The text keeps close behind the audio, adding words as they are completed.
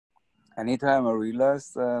anytime I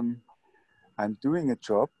realized I'm doing a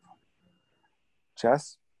job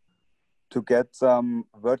just to get some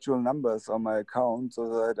virtual numbers on my account so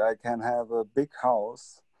that I can have a big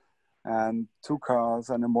house and 2 cars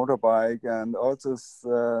and a motorbike and all these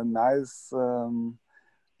nice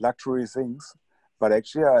luxury things. But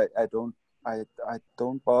actually, I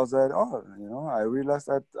don't bother at all. I realized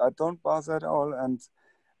that I don't bother at all,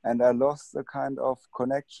 and I lost the kind of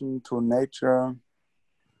connection to nature,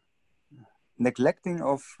 neglecting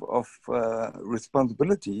of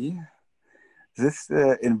responsibility. This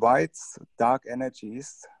invites dark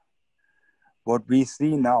energies. What we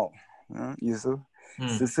see now, you see,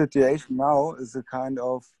 the situation now is a kind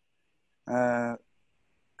of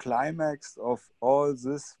climax of all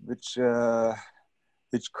this, which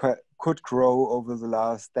could grow over the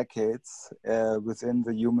last decades within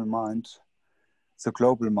the human mind, the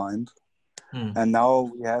global mind. And now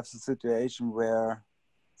we have the situation where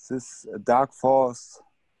this dark force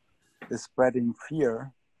is spreading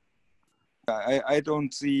fear. I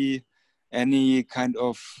don't see any kind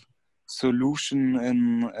of solution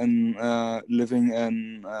in living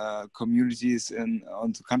in communities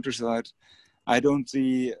on the countryside. I don't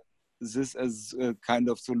see this as a kind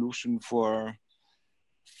of solution for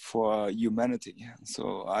humanity.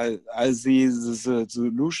 So I see the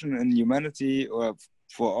solution in humanity, or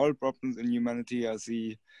for all problems in humanity, I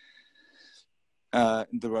see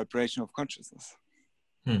in the vibration of consciousness.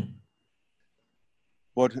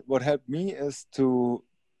 What helped me is to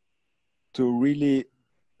really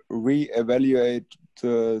reevaluate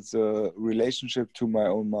the relationship to my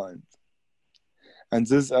own mind. And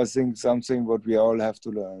this, I think, something what we all have to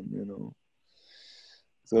learn,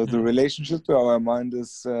 So the relationship to our mind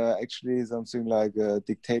is actually something like a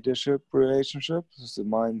dictatorship relationship. The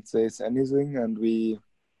mind says anything and we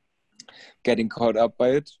getting caught up by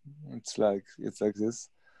it. It's like this.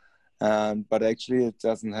 But actually it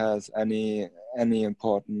doesn't have any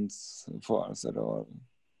importance for us at all.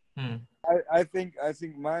 I think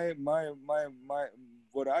my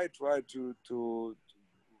what I try to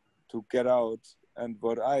get out, and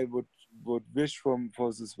what I would wish for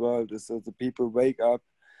this world, is that the people wake up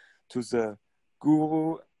to the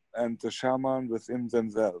guru and the shaman within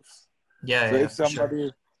themselves. So if somebody,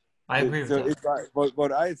 sure. I agree with that.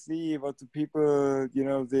 What I see, what the people,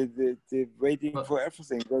 they're waiting for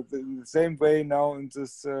everything. But in the same way now in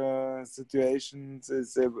this situation,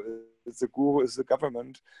 it's the guru, is the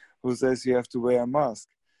government who says you have to wear a mask.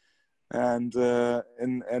 And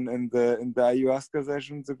in the ayahuasca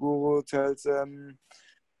session, the guru tells them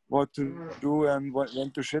what to do and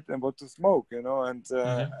when to shit and what to smoke, and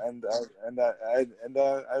I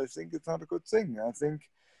think it's not a good thing. I think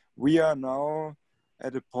we are now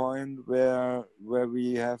at a point where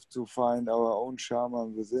we have to find our own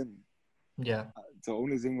shaman within. Yeah. The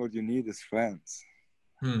only thing what you need is friends.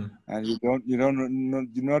 And you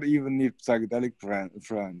not even need psychedelic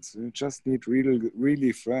friends. You just need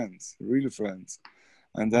really friends,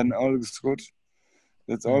 and then all is good.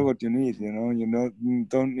 That's all what you need, You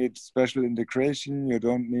don't need special integration. You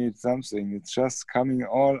don't need something. It's just coming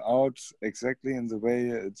all out exactly in the way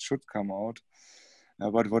it should come out.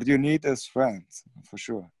 But what you need is friends, for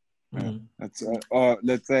sure. That's or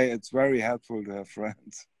let's say it's very helpful to have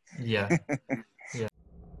friends. Yeah. Yeah.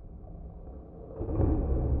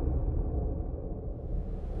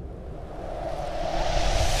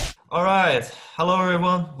 All right. Hello,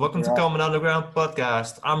 everyone. Welcome to Common Underground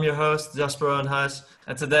Podcast. I'm your host, Jasper Owenhuis,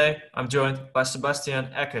 and today I'm joined by Sebastian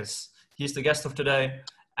Eckes. He's the guest of today,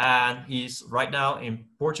 and he's right now in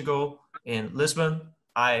Portugal, in Lisbon.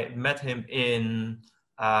 I met him in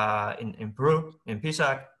Peru, in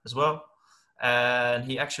Pisac as well, and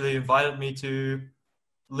he actually invited me to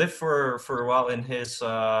live for a while in his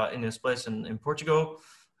place in Portugal.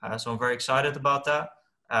 So I'm very excited about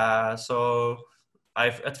that. So I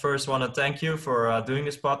at first want to thank you for doing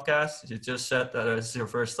this podcast. You just said that it's your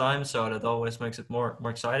first time, so that always makes it more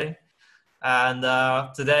exciting. And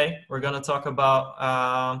today we're going to talk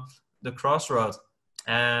about the Crossroad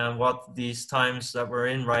and what these times that we're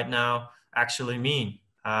in right now actually mean.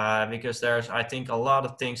 Because there's, I think, a lot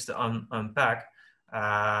of things to unpack.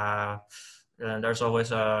 And there's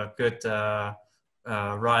always a good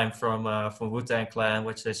rhyme from Wu-Tang Clan,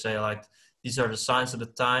 which they say like, these are the signs of the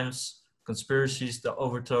times. Conspiracies that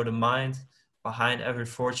overthrow the mind. Behind every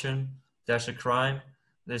fortune, there's a crime.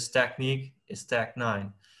 This technique is Tech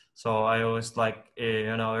 9. So I always like,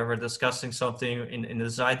 if we're discussing something in the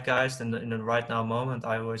zeitgeist in the right now moment,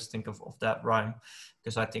 I always think of that rhyme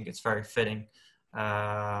because I think it's very fitting.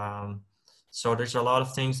 So there's a lot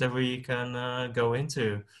of things that we can go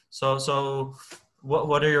into. So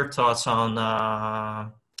what are your thoughts on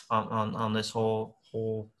on this whole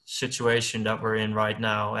situation that we're in right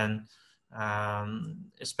now, and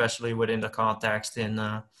especially within the context in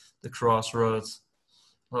the Crossroads.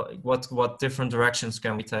 What different directions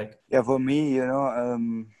can we take? Yeah, for me, a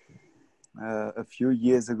few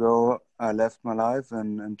years ago, I left my life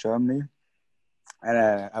in Germany,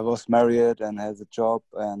 and I was married and had a job,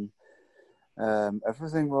 and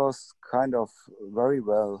everything was kind of very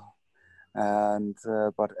well. And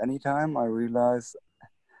but anytime I realized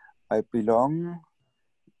I belong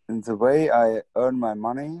in the way I earn my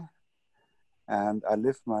money and I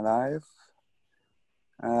live my life.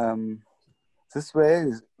 This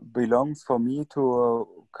way belongs for me to a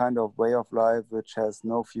kind of way of life which has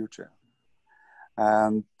no future.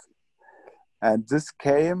 And this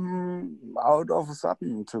came out of a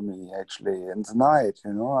sudden to me, actually, in the night.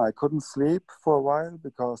 I couldn't sleep for a while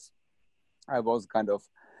because I was I was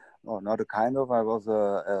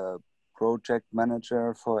a project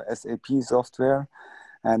manager for SAP software.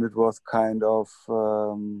 And it was kind of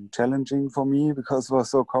challenging for me because it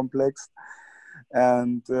was so complex.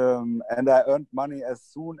 And I earned money as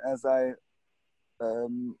soon as I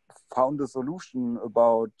found a solution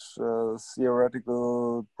about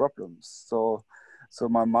theoretical problems. So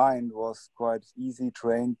my mind was quite easy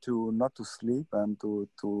trained to not to sleep and to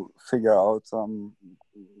figure out some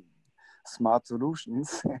smart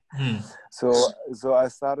solutions. So I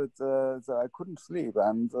started. So I couldn't sleep,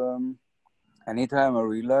 and anytime I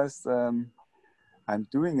realized I'm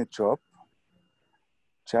doing a job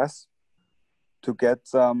just to get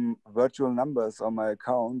some virtual numbers on my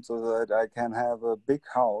account so that I can have a big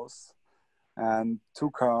house and 2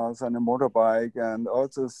 cars and a motorbike and all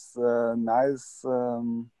these nice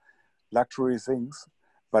luxury things.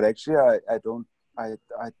 But actually, I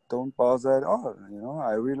don't bother at all.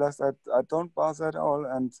 I realized that I don't bother at all,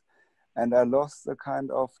 and I lost the kind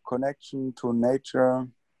of connection to nature.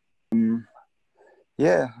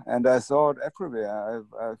 Yeah, and I saw it everywhere.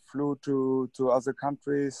 I flew to other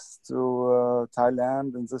countries, to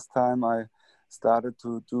Thailand, and this time I started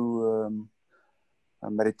to do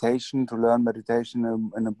meditation, to learn meditation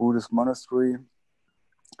in a Buddhist monastery.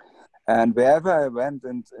 And wherever I went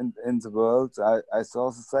in the world, I saw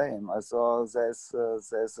the same. I saw there's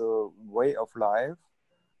a way of life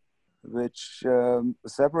which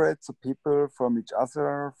separates the people from each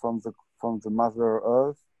other, from the Mother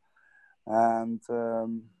Earth. And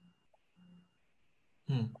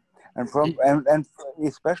and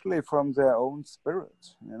especially from their own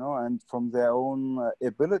spirit, and from their own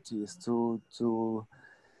abilities to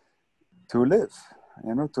live,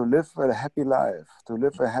 to live a happy life, to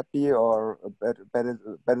live a happy or a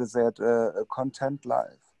better said, a content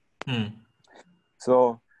life.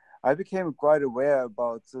 So I became quite aware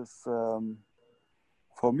about this.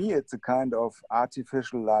 For me, it's a kind of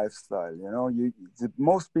artificial lifestyle.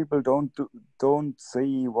 Most people don't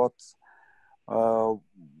see what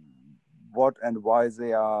and why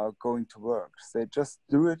they are going to work. They just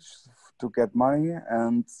do it to get money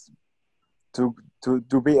and to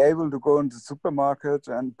be able to go into the supermarket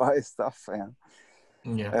and buy stuff.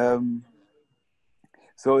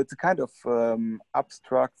 So it's a kind of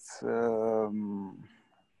abstract,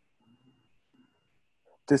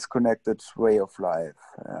 disconnected way of life.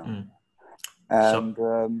 And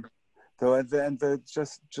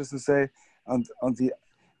just to say,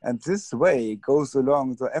 and this way goes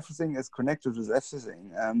along. So everything is connected with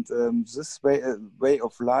everything, and this way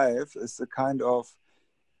of life is a kind of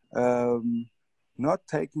not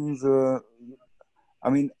taking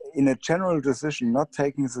in a general decision, not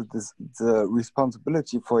taking the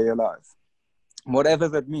responsibility for your life, whatever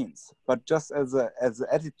that means, but just as an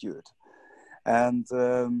attitude. And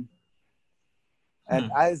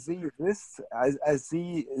I see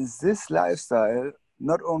this lifestyle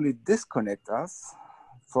not only disconnect us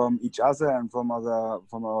from each other and from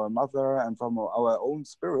our mother and from our own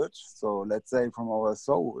spirit. So let's say from our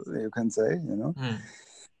soul, you can say,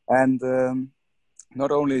 And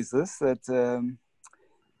not only is this, that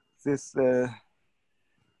this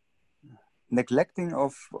neglecting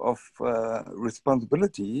of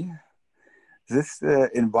responsibility, this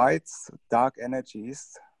invites dark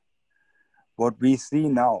energies. What we see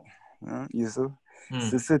now,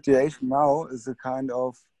 the situation now is a kind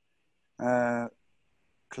of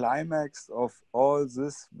climax of all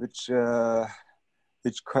this, which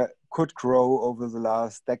could grow over the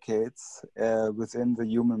last decades within the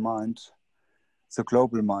human mind, the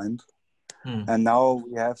global mind. And now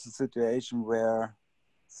we have the situation where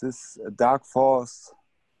this dark force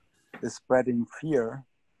is spreading fear,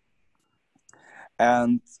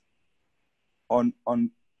 and on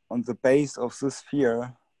the base of this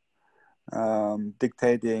fear,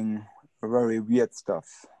 dictating very weird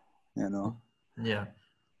stuff. you know. Yeah.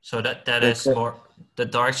 So that That's is more, the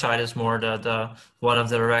dark side is more the one of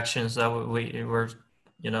the directions that we're,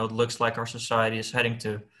 looks like our society is heading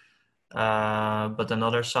to. But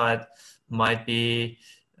another side might be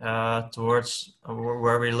towards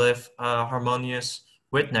where we live, harmonious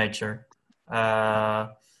with nature.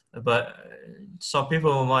 But some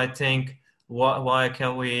people might think, why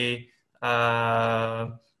can we,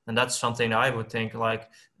 and that's something I would think, like,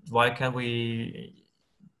 why can't we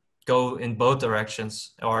go in both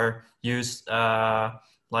directions, or use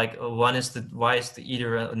like one is the, why is the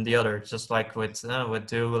either and the other, just like with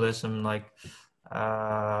dualism, like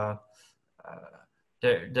uh,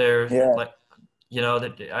 they're yeah, like,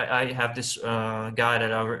 that I have this guy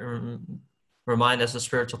that I remind as a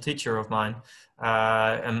spiritual teacher of mine,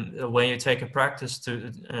 and when you take a practice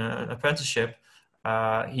to apprenticeship,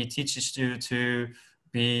 he teaches you to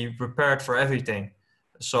be prepared for everything.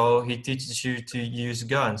 So he teaches you to use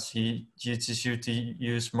guns. He teaches you to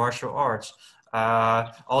use martial arts.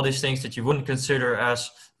 All these things that you wouldn't consider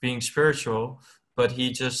as being spiritual, but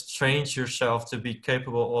he just trains yourself to be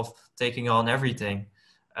capable of taking on everything.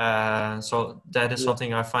 So that is yeah,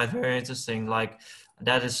 something I find very interesting. Like,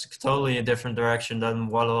 that is totally a different direction than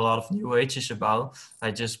what a lot of New Age is about,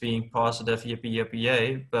 like just being positive, yippee yippee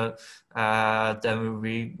yay. But then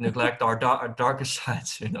we neglect our darker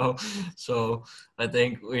sides, So I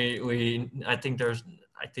think I think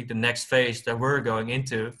the next phase that we're going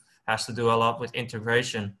into has to do a lot with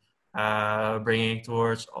integration, bringing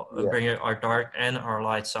towards yeah. bringing our dark and our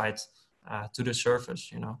light sides to the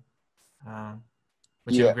surface.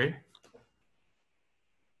 Would you Yeah, agree?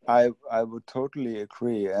 I would totally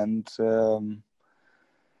agree, and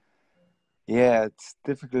yeah, it's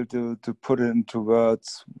difficult to put it into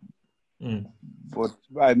words. Mm. What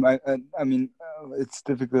I mean, it's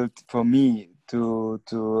difficult for me to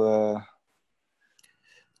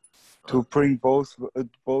bring both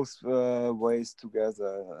ways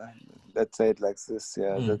together. Let's say it like this.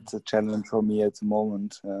 Yeah, Mm. that's a challenge for me at the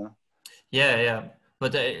moment. Yeah.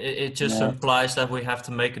 But it just Yeah, implies that we have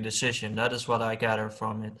to make a decision. That is what I gather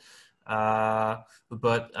from it. But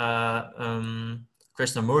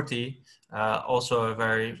Krishnamurti, also a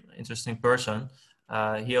very interesting person,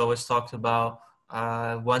 he always talked about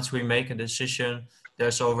once we make a decision,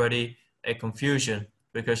 there's already a confusion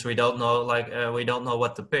because we don't know, we don't know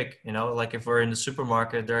what to pick. Like if we're in the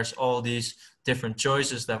supermarket, there's all these different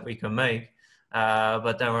choices that we can make.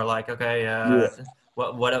 But then we're like, okay, yeah,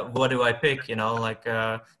 what do I pick?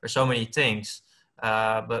 There's so many things.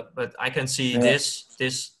 But I can see yeah,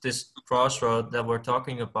 this crossroad that we're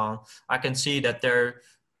talking about. I can see that there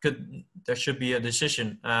should be a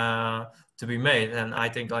decision to be made, and I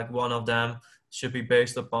think like one of them should be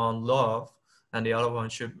based upon love, and the other one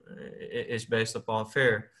is based upon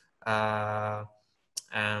fear. And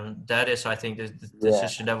that is, I think, the yeah,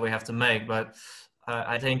 decision that we have to make. But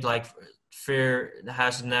I think like fear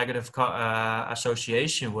has a negative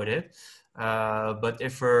association with it. But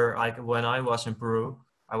if we're like, when I was in Peru,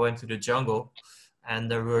 I went to the jungle,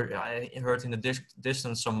 and I heard in the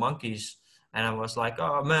distance some monkeys, and I was like,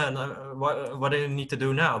 oh man, what do you need to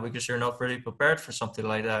do now? Because you're not really prepared for something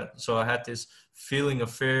like that. So I had this feeling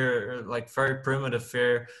of fear, like very primitive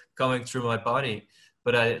fear, coming through my body.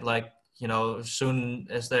 But I like, as soon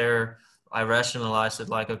as I rationalized it,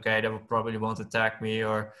 like, okay, they will probably won't attack me,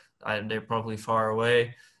 or they're probably far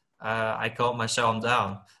away. I calmed myself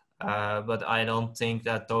down. But I don't think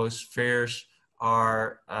that those fears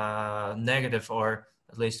are negative, or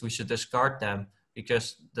at least we should discard them,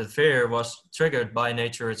 because the fear was triggered by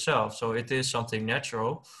nature itself. So it is something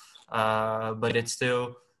natural, but it's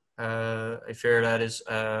still a fear that is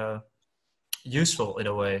useful in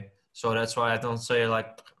a way. So that's why I don't say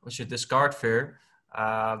like we should discard fear,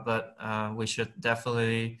 but we should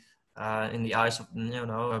definitely, in the eyes of,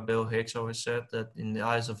 Bill Hicks always said that in the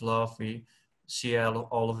eyes of love we see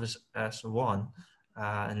all of us as one.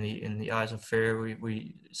 In the eyes of fear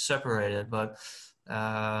we separate it. But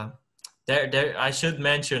there I should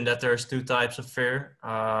mention that there's two types of fear.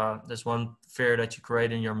 There's one fear that you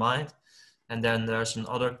create in your mind, and then there's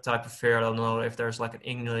another type of fear. I don't know if there's like an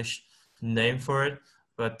English name for it,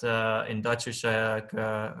 but in Dutch you say like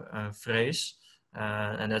Vrees,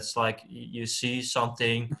 and it's like you see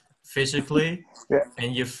something physically yeah,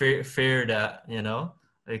 and you fear that,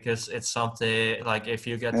 because it's something like if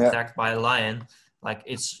you get yeah, attacked by a lion, like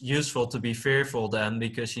it's useful to be fearful then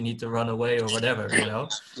because you need to run away or whatever.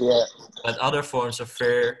 yeah. But other forms of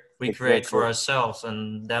fear we create for Exactly. ourselves,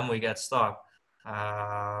 and then we get stuck.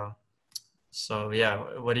 So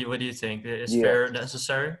yeah, what do you think? Is Yeah. fear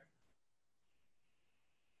necessary?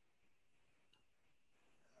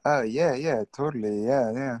 Oh, yeah, yeah, totally.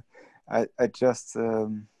 Yeah, yeah. I just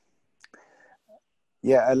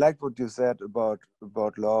yeah, I like what you said about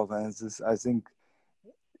love, and this, I think,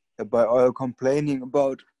 by all complaining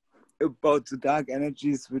about the dark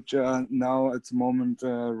energies which are now at the moment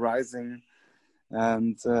rising,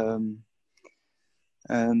 and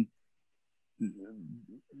and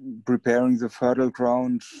preparing the fertile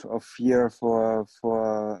ground of fear for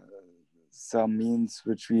some means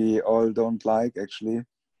which we all don't like, actually.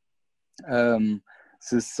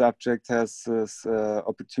 This subject has this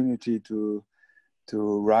opportunity to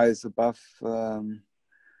rise above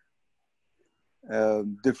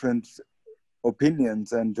different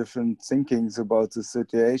opinions and different thinkings about the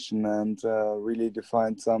situation, and really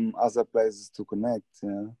define some other places to connect.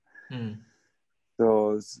 Yeah.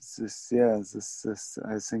 So this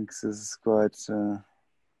I think this is quite an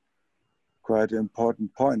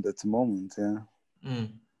important point at the moment. Yeah.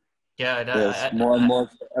 Yeah, There's more and more.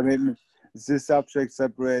 I mean, this subject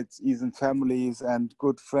separates even families and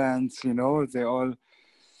good friends. You know, they all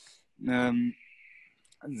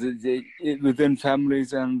within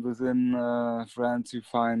families and within friends, you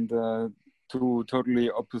find two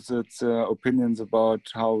totally opposite opinions about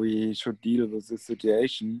how we should deal with the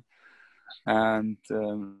situation, and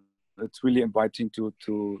it's really inviting to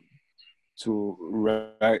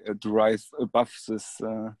rise above this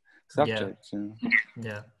subject.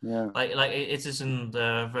 Yeah. Like it isn't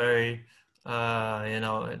very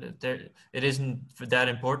it isn't that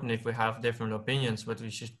important if we have different opinions, but we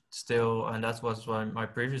should still, and that was why my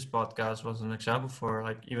previous podcast was an example for,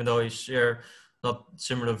 like, even though you share not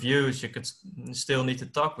similar views, you could still need to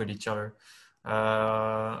talk with each other.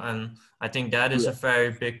 And I think that is a very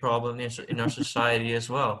big problem in our society as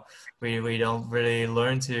well. We don't really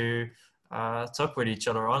learn to talk with each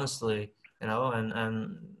other honestly,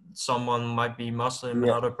 and someone might be Muslim,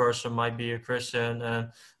 another person might be a Christian, and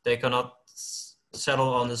they cannot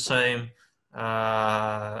settle on the same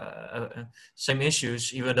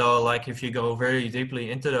issues, even though, like, if you go very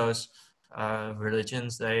deeply into those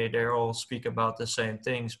religions, they all speak about the same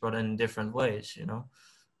things, but in different ways,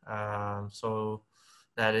 so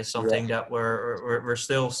that is something that we're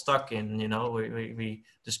still stuck in. We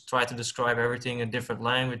just try to describe everything in different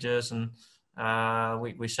languages, and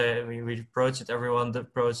we approach it. Everyone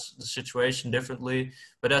approach the situation differently,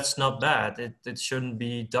 but that's not bad. It shouldn't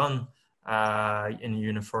be done in a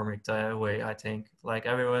uniform way. I think, like,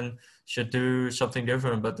 everyone should do something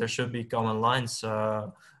different, but there should be common lines,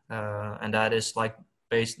 and that is, like,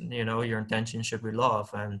 based, your intention should be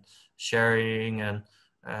love and sharing and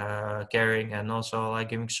caring, and also, like,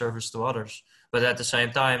 giving service to others, but at the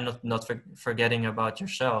same time not forgetting about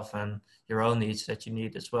yourself and your own needs that you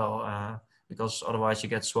need as well, because otherwise you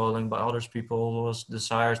get swollen by others people's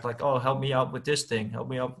desires, like, oh, help me out with this thing, help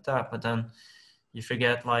me out with that, but then you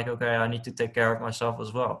forget, like, okay, I need to take care of myself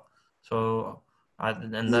as well. So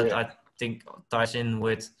that I think ties in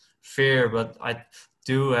with fear, but I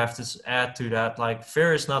do have to add to that, like,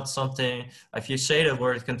 fear is not something, if you say that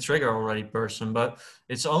word, it can trigger already person, but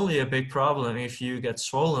it's only a big problem if you get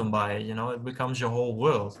swollen by it. It becomes your whole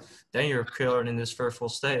world. Then you're killed in this fearful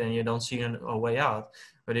state and you don't see a way out.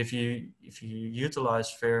 But if you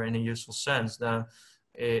utilize fear in a useful sense, then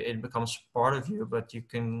it becomes part of you, but you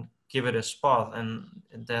can give it a spot, and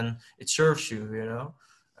then it serves you,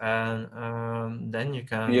 and then you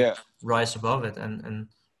can rise above it and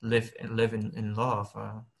live in love.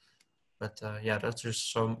 But that's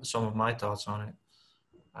just some of my thoughts on it.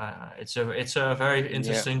 It's a very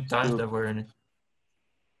interesting time that we're in.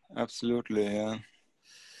 Absolutely, yeah.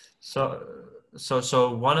 So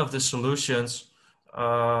one of the solutions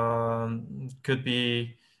could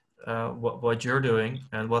be what you're doing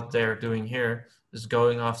and what they're doing here is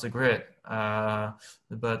going off the grid.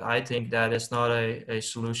 But I think that is not a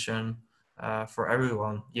solution for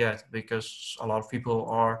everyone yet, because a lot of people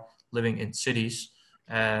are living in cities,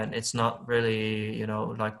 and it's not really,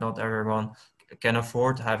 like, not everyone can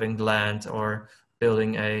afford having land or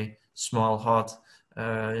building a small hut,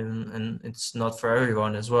 and it's not for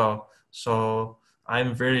everyone as well. So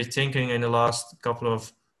I'm really thinking in the last couple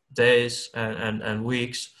of days and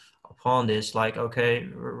weeks upon this, like, okay,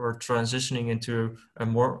 we're transitioning into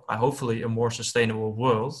hopefully a more sustainable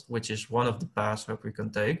world, which is one of the paths that we can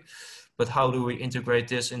take. But how do we integrate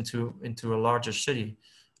this into a larger city?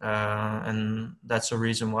 And that's the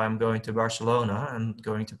reason why I'm going to Barcelona and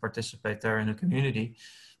going to participate there in the community,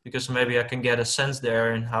 because maybe I can get a sense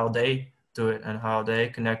there in how they do it and how they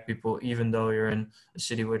connect people, even though you're in a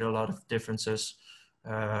city with a lot of differences.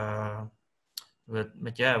 But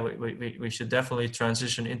yeah, we should definitely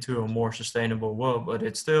transition into a more sustainable world, but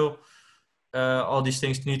it's still all these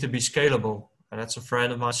things need to be scalable. And that's a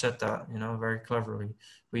friend of mine said that, very cleverly.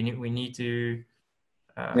 We need to,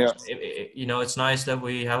 it's nice that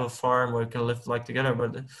we have a farm where we can live like together,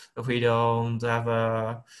 but if we don't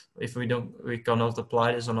have we cannot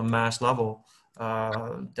apply this on a mass level,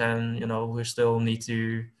 then, we still need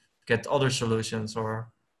to get other solutions or,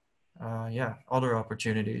 other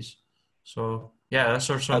opportunities. So yeah, those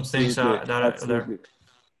are some things Absolutely.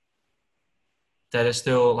 that is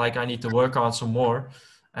still like I need to work on some more,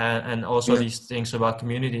 and also these things about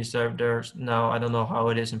communities. There's now, I don't know how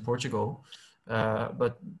it is in Portugal,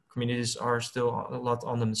 but communities are still a lot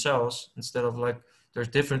on themselves instead of like there's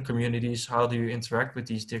different communities. How do you interact with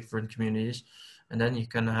these different communities? And then you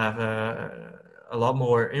can have a lot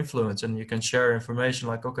more influence, and you can share information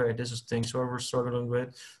like, okay, this is things what we're struggling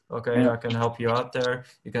with. Okay, I can help you out there.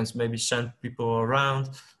 You can maybe send people around.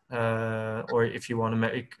 Or if you want to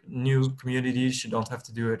make new communities, you don't have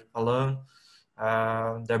to do it alone.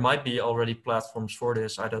 There might be already platforms for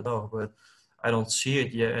this, I don't know, but I don't see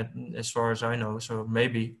it yet as far as I know. So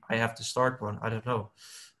maybe I have to start one, I don't know.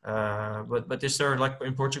 But is there, like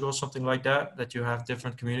in Portugal, something like that you have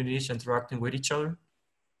different communities interacting with each other?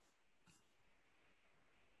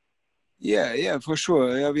 Yeah, for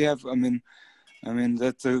sure. Yeah, we have, I mean,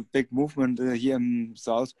 that's a big movement here in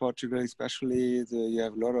South Portugal, especially. You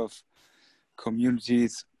have a lot of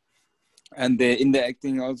communities, and they're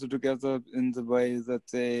interacting also together in the way that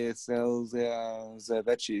they sell their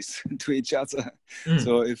veggies to each other.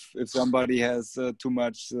 So if somebody has too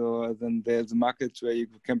much, so then there's a market where you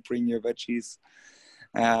can bring your veggies,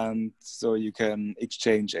 and so you can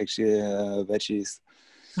exchange actually veggies.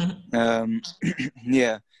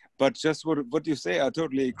 Yeah. But just what you say, I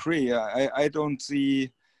totally agree. I don't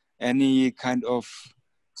see any kind of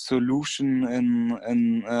solution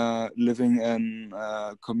in living in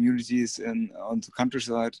communities on the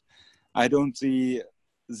countryside. I don't see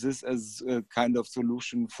this as a kind of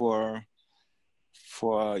solution for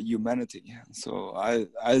humanity. So I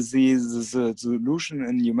see this a solution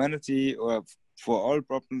in humanity, or for all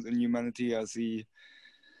problems in humanity, I see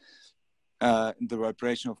in the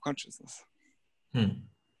vibration of consciousness.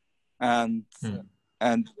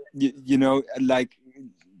 And you know, like,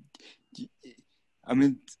 I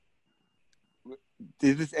mean,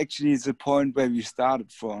 this is actually the point where we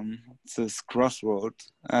started from, this crossroad.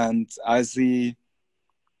 And I see,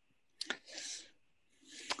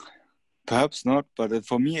 perhaps not, but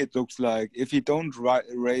for me it looks like if we don't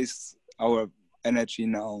raise our energy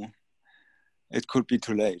now, it could be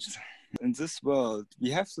too late. In this world, we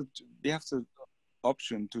have the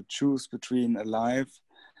option to choose between a life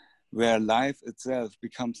where life itself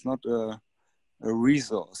becomes not a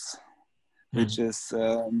resource, which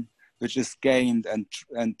is gained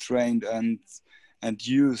and trained and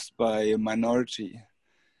used by a minority,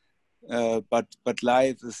 but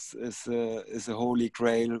life is a holy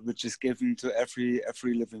grail which is given to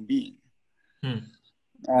every living being.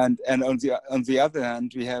 And on the other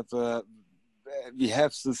hand, we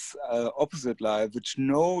have this opposite life which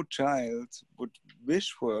no child would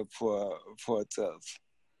wish for itself.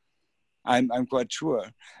 I'm quite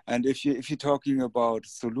sure. And if you're talking about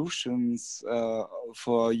solutions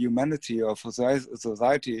for humanity or for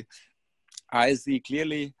society, I see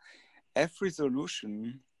clearly every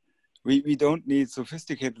solution. We don't need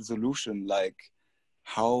sophisticated solution like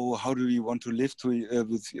how do we want to live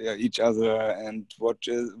with each other, and what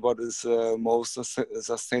is most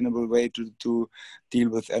sustainable way to deal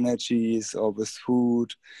with energies or with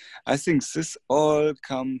food. I think this all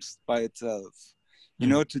comes by itself. You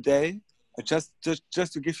know, today, just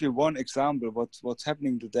to give you one example, what's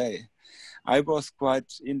happening today. I was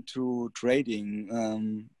quite into trading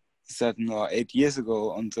 7 or 8 years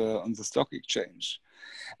ago on the stock exchange,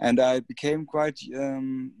 and I became quite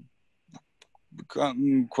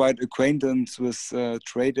acquainted with a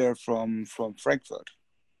trader from Frankfurt,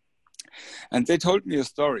 and they told me a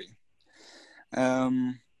story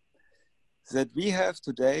that we have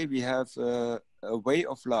today. We have a way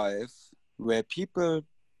of life where people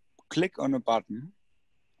click on a button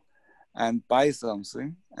and buy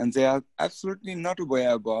something, and they are absolutely not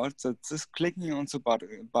aware about that this clicking on the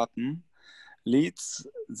button leads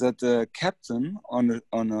that the captain on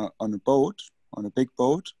a boat, on a big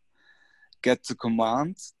boat, gets the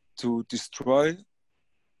command to destroy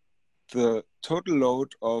the total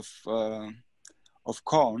load of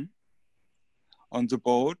corn on the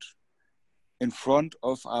boat in front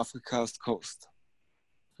of Africa's coast.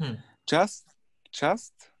 Just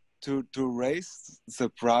to raise the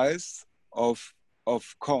price of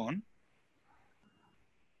corn,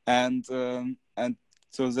 and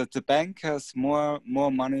so that the bank has more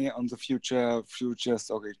money on the future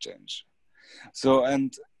stock exchange. So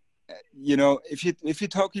and you know, if you're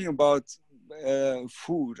talking about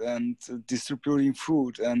food and distributing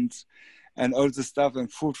food and all the stuff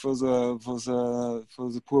and food for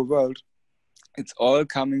the poor world, it's all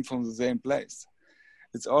coming from the same place.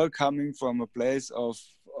 It's all coming from a place of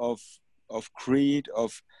greed,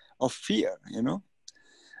 of fear, you know.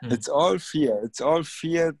 It's all fear. It's all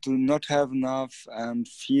fear to not have enough, and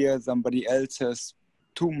fear somebody else has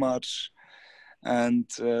too much, and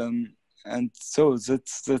so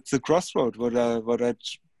that's the crossroad. What I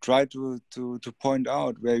try to point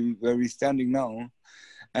out where we're standing now,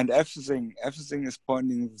 and everything is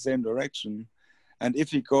pointing in the same direction. And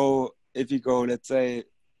if we go, let's say,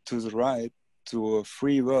 to the right, to a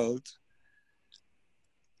free world,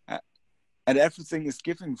 and everything is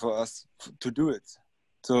given for us to do it.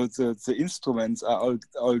 So the instruments are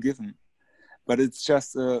all given, but it's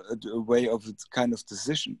just a way of its kind of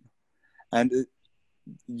decision. And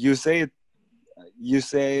you say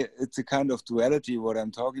it's a kind of duality what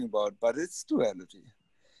I'm talking about, but it's duality.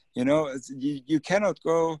 You know, you cannot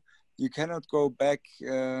go back.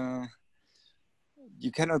 You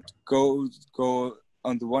cannot go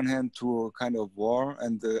on the one hand to a kind of war,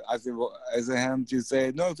 and the other hand you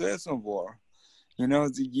say no, there's no war. You know,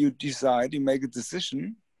 you decide, you make a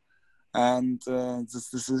decision, and this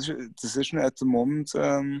decision at the moment,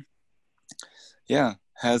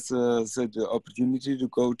 has the opportunity to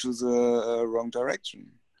go to the wrong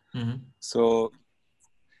direction. So,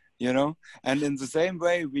 you know, and in the same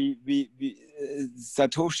way, we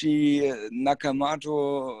Satoshi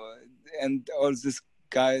Nakamoto and all these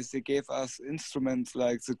guys, they gave us instruments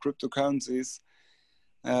like the cryptocurrencies,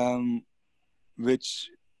 which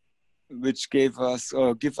give us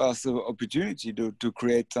the opportunity to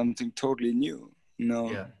create something totally new, you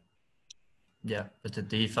know. Yeah, with the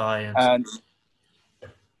DeFi and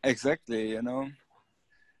exactly, you know.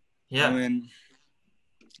 Yeah. I mean,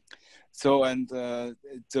 so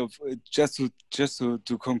so just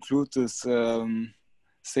to conclude this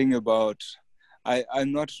thing about,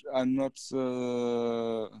 I'm not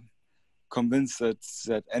convinced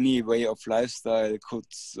that any way of lifestyle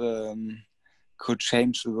could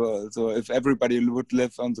change the world. So if everybody would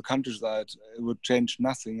live on the countryside, it would change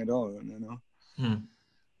nothing at all, you know.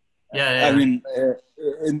 Yeah. I mean,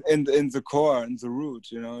 in the core, in the root,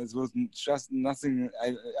 you know, it wasn't just nothing.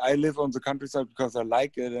 I live on the countryside because I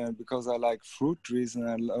like it, and because I like fruit trees, and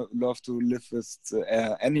I love to live with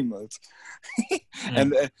animals,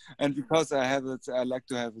 and because I like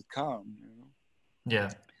to have it calm, you know. Yeah.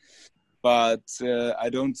 But I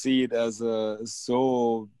don't see it as a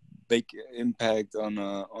so big impact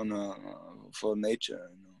for nature,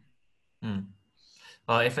 you know.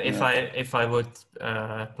 Well, if I would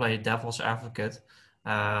play devil's advocate,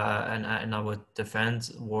 and I would defend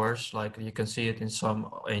wars, like you can see it in some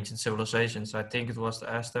ancient civilizations. I think it was the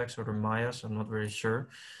Aztecs or the Mayas. I'm not really sure,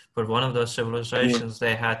 but one of those civilizations,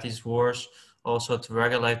 they had these wars also to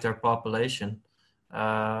regulate their population.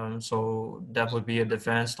 So that would be a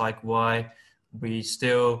defense, like why we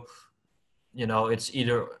still, you know, it's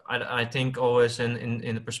either, I think always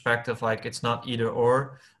in the perspective, like it's not either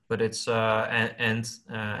or, but it's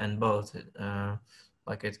and both.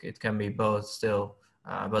 Like it can be both still.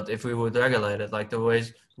 But if we would regulate it, like the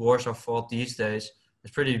ways wars are fought these days,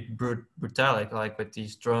 it's pretty brutalic, like with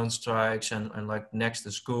these drone strikes and like next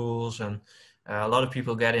to schools, and a lot of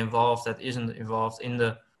people get involved that isn't involved in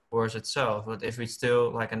the wars itself. But if we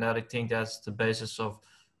still, like, and I think that's the basis of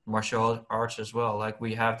martial arts as well. Like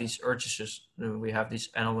we have these urges, we have this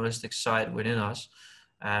animalistic side within us,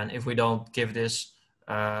 and if we don't give this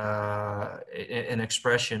an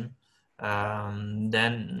expression,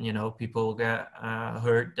 then, you know, people get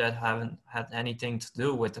hurt that haven't had anything to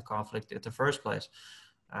do with the conflict in the first place.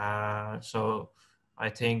 So I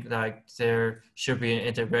think like there should be an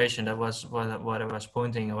integration. That was what I was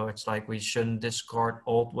pointing, or it's like we shouldn't discard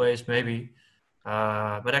old ways maybe.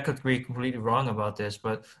 But I could be completely wrong about this,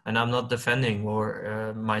 and I'm not defending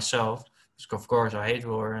war myself, because of course I hate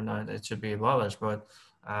war and it should be abolished, but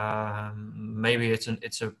maybe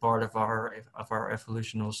it's a part of our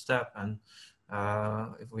evolutionary step. And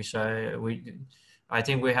if we say I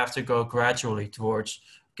think we have to go gradually towards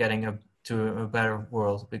getting to a better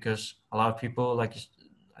world, because a lot of people, like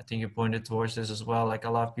I think you pointed towards this as well, like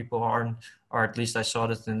a lot of people aren't, or at least I saw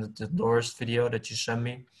this in the Doors video that you sent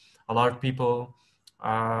me, a lot of people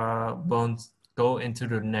won't go into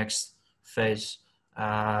the next phase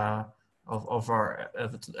of our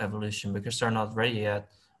evolution, because they're not ready yet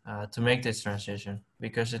to make this transition,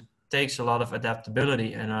 because it takes a lot of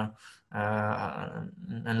adaptability and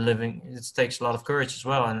living. It takes a lot of courage as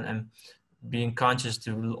well, and being conscious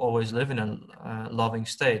to always live in a loving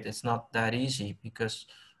state. It's not that easy, because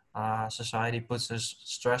society puts this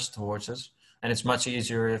stress towards us, and it's much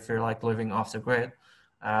easier if you're like living off the grid.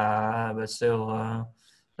 But still,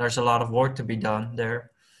 there's a lot of work to be done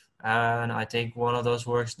there, and I think one of those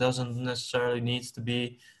works doesn't necessarily needs to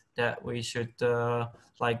be that we should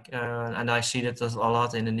and I see that a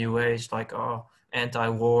lot in the new age, like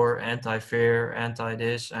anti-war, anti-fear,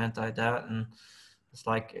 anti-this, anti-that, and it's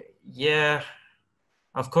like, yeah,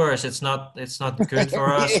 of course it's not good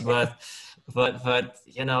for us, but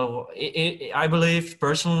you know, I believe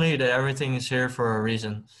personally that everything is here for a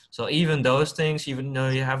reason. So even those things, even though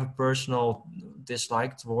you have a personal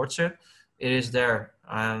dislike towards it, it is there.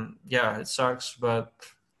 Yeah, it sucks, but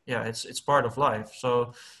yeah, it's part of life.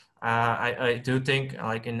 So I do think,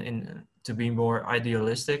 like, in to be more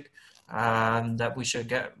idealistic, that we should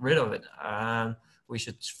get rid of it. We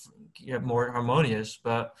should get more harmonious,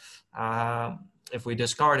 but if we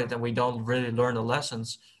discard it, then we don't really learn the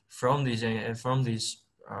lessons from these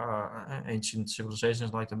ancient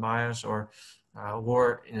civilizations like the Mayas, or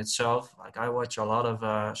war in itself. Like, I watch a lot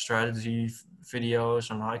of strategy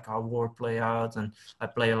videos and like how war play out, and I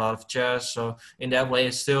play a lot of chess. So in that way,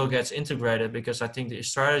 it still gets integrated, because I think the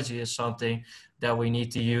strategy is something that we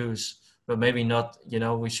need to use, but maybe not. You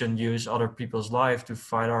know, we shouldn't use other people's life to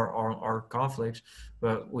fight our conflicts,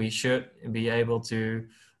 but we should be able to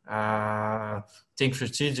think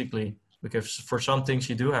strategically, because for some things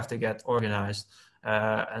you do have to get organized.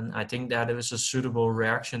 And I think that it was a suitable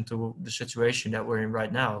reaction to the situation that we're in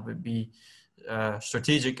right now. But be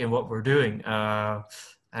strategic in what we're doing,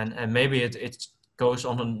 and maybe it goes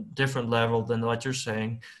on a different level than what you're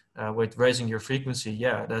saying, with raising your frequency.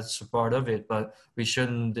 Yeah, that's a part of it, but we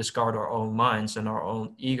shouldn't discard our own minds and our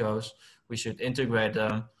own egos. We should integrate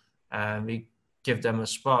them, and we give them a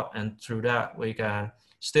spot, and through that we can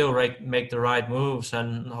still make the right moves,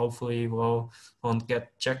 and hopefully won't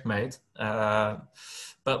get checkmate.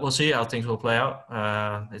 But we'll see how things will play out.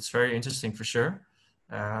 It's very interesting for sure.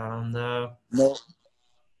 And No,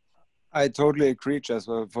 I totally agree,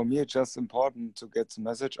 Jasper. For me, it's just important to get the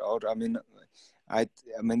message out. I mean, I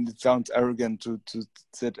mean, it sounds arrogant to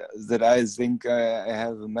that I think I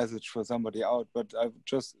have a message for somebody out, but I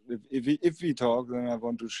just, if we talk, then I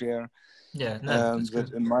want to share. Yeah, no, that's that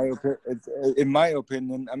good. in my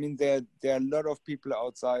opinion, I mean, there are a lot of people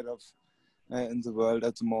outside of in the world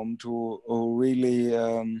at the moment who really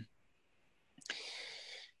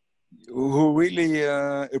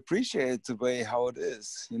appreciate the way how it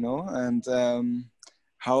is, you know, and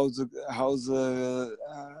how the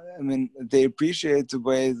I mean, they appreciate the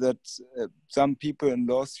way that some people in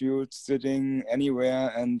lawsuits sitting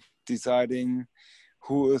anywhere and deciding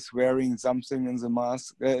who is wearing something in the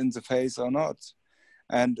mask in the face or not.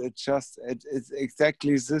 And it's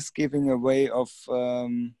exactly this giving away of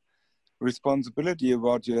responsibility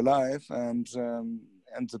about your life, and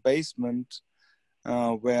the basement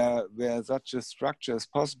where such a structure is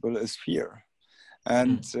possible is fear.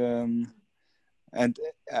 And and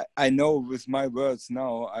I know with my words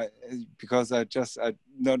now, because I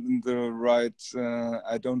not in the right,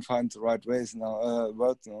 I don't find the right ways now,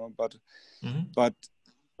 words now, but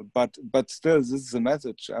still, this is a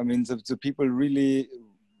message. I mean, the people really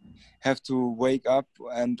have to wake up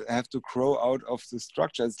and have to grow out of the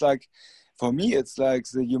structure. It's like, for me, it's like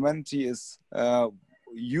the humanity is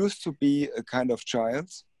used to be a kind of child,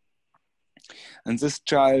 and this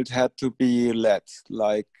child had to be led,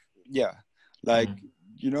 like, yeah, like,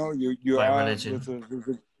 you know, you By are religion.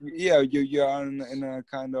 yeah, you are in a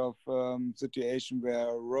kind of situation where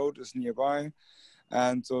a road is nearby,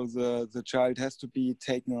 and so the child has to be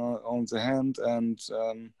taken on the hand, and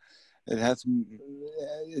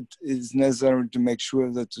it is necessary to make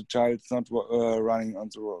sure that the child is not running on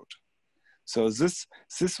the road. So this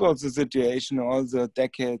was the situation all the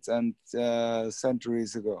decades and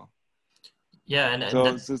centuries ago. Yeah, and So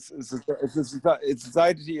that,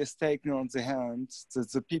 society is taken on the hand.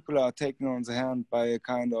 The people are taken on the hand by a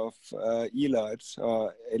kind of elite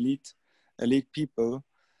or elite people,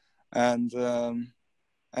 and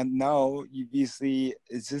now we see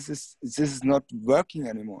this is not working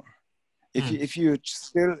anymore. If you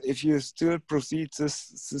still proceed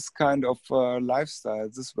this kind of lifestyle,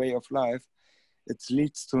 this way of life, it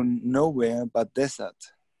leads to nowhere but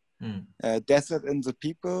desert. Desert in the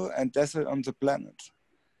people and desert on the planet.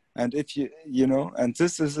 And if you know, and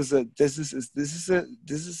this is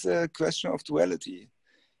a question of duality.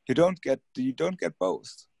 You don't get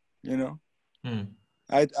both. You know,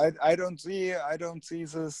 I don't see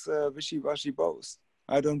this wishy-washy both.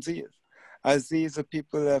 I don't see it. I see the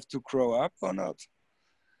people have to grow up or not.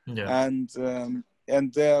 yeah.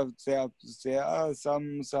 And there are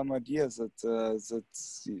some ideas that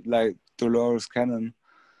like Dolores Cannon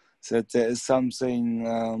that there is something,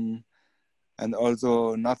 and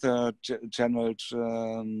also another channeled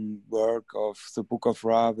work of the Book of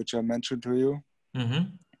Ra, which I mentioned to you.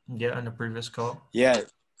 Mm-hmm. Yeah, in the previous call. Yeah.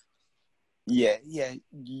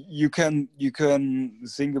 You can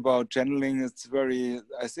think about channeling. It's very,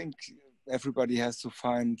 I think everybody has to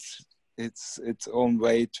find its own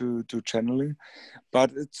way to channeling,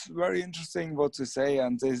 but it's very interesting what they say,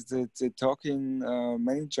 and they talking,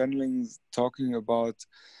 many channelings talking about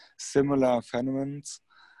similar phenomena,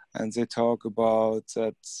 and they talk about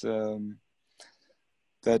that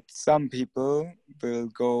that some people will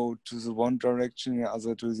go to the one direction, the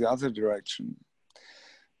other to the other direction.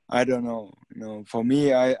 I don't know. For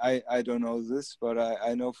me, I don't know this, but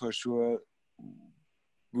I know for sure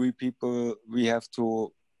we people, we have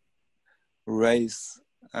to raise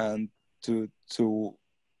and to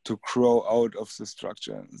grow out of the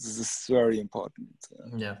structure. This is very important.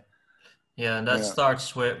 Yeah, and that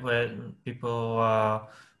starts with when people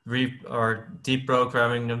or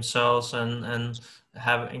deprogramming themselves and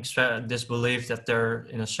having this belief that they're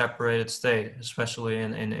in a separated state, especially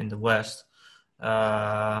in the West. We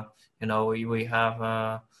have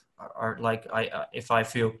our like if I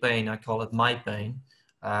feel pain, I call it my pain,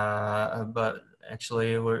 but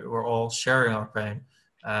actually we're all sharing our pain.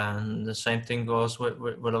 And the same thing goes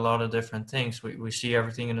with a lot of different things. We see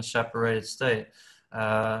everything in a separated state.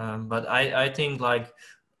 But I think like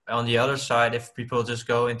on the other side, if people just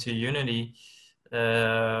go into unity,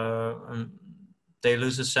 they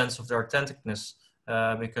lose a sense of their authenticness,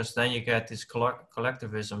 because then you get this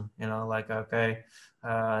collectivism, like, okay,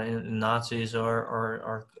 Nazis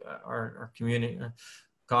or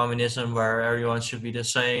communism, where everyone should be the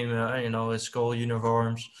same, it's called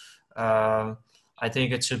uniforms. I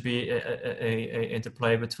think it should be a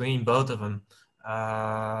interplay between both of them,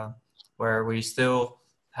 where we still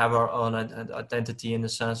have our own identity in the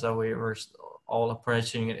sense that we're all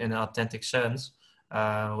approaching it in an authentic sense.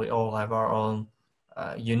 We all have our own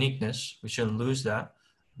uniqueness. We shouldn't lose that.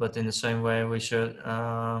 But in the same way, we should,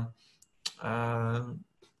 come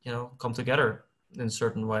together in a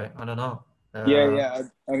certain way. I don't know. I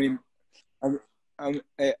mean,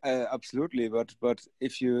 absolutely. But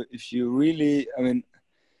if you really, I mean,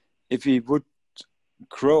 if we would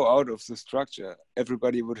grow out of the structure,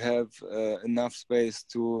 everybody would have enough space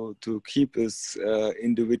to keep his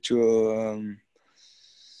individual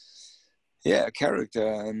character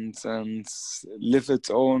and live its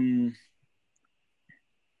own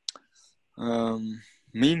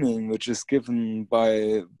meaning, which is given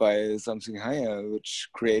by something higher, which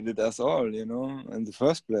created us all, in the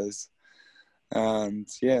first place. And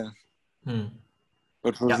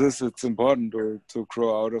but for this, it's important to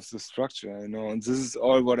grow out of the structure, and this is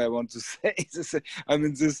all what I want to say. I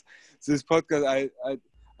mean, this podcast,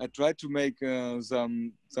 I tried to make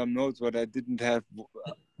some notes, but I didn't have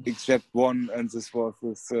except one, and this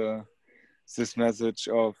was this message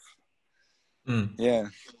of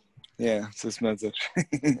this message.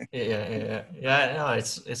 No,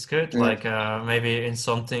 it's good. Like maybe in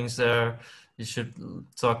some things there you should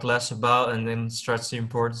talk less about, and then stress the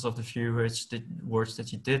importance of the few words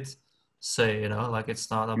that you did say. Like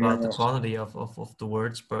it's not about the quantity of the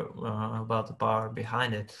words, but about the power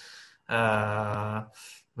behind it.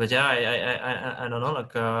 But yeah, I don't know.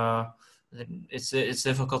 Like it's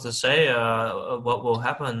difficult to say what will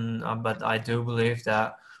happen, but I do believe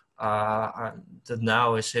that the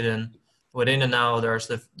now is hidden. Within the now, there's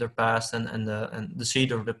the past and the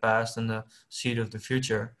seed of the past and the seed of the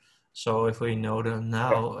future. So if we know the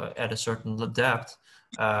now at a certain depth,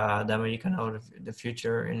 then we can know the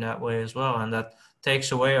future in that way as well. And that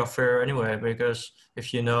takes away our fear anyway, because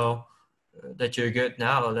if you know that you're good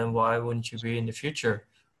now, then why wouldn't you be in the future?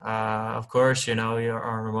 Of course,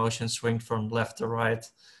 our emotions swing from left to right.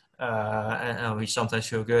 And we sometimes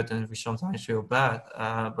feel good and we sometimes feel bad,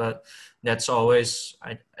 but that's always,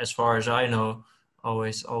 as far as I know,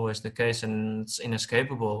 always the case, and it's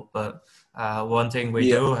inescapable. But one thing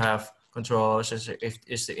we do have control is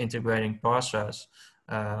the integrating process.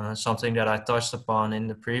 Something that I touched upon in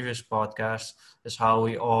the previous podcast is how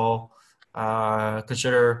we all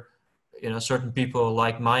consider certain people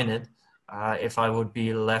like-minded. If I would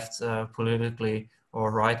be left politically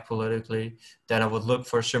or right politically, then I would look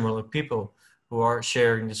for similar people who are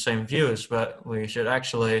sharing the same views. But we should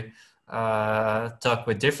actually talk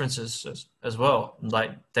with differences as well.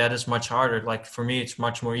 Like that is much harder. Like for me, it's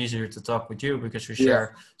much more easier to talk with you because we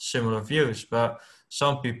share similar views. But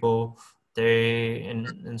some people,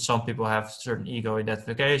 and some people have certain ego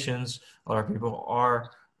identifications. Other people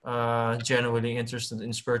are genuinely interested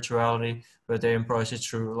in spirituality, but they approach it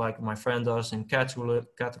through, like my friend does, in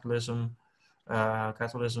Catholicism.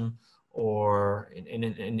 Catholicism, or in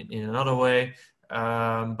another way.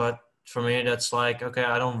 But for me, that's like, okay,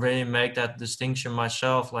 I don't really make that distinction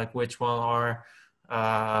myself, like which one are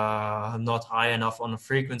not high enough on the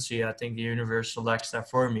frequency. I think the universe selects that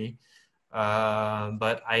for me.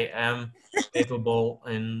 But I am capable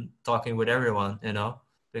in talking with everyone,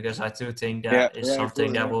 because I do think that is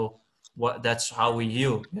something that will, that's how we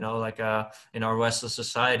heal, like in our Western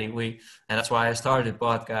society, and that's why I started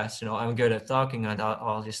podcast. I'm good at talking about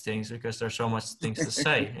all these things because there's so much things to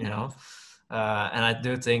say, and I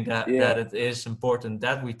do think that it is important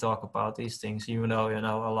that we talk about these things, even though,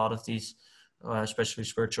 a lot of these, especially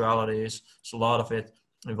spirituality, is a lot of it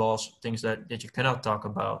involves things that you cannot talk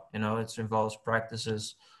about. It involves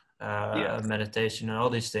practices, meditation, and all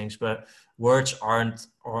these things. But words aren't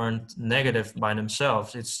negative by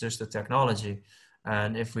themselves. It's just a technology,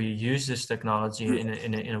 and if we use this technology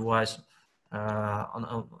in a wise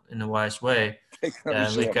in a wise way,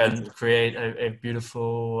 then we can create a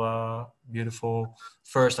beautiful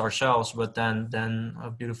first ourselves, but then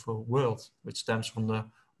a beautiful world which stems from the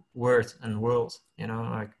word and world.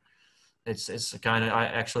 Like it's kind of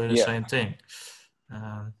actually the same thing.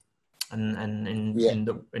 And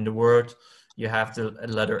in the word you have the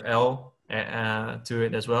letter L to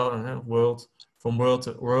it as well, and world, from world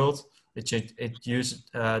to world, it uses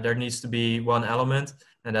there needs to be one element,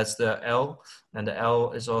 and that's the L. And the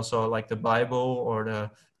L is also like the Bible or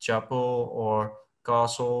the chapel or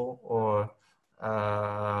castle or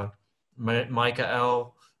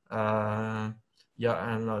Michael. And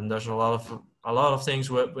there's a lot of things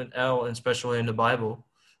with L, and especially in the Bible,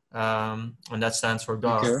 and that stands for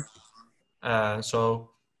God. So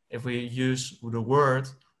if we use the word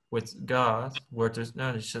with God,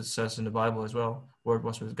 it says in the Bible as well, word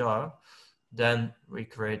was with God, then we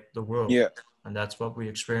create the world, and that's what we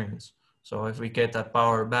experience. So if we get that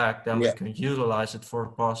power back, then we can utilize it for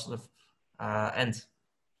a positive end.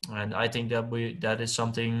 And I think that is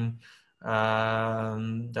something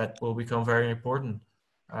that will become very important.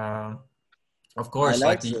 Of course,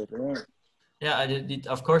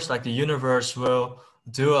 of course, like the universe will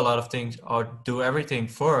do a lot of things or do everything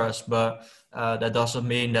for us, but that doesn't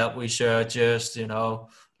mean that we should just,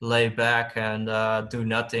 lay back and do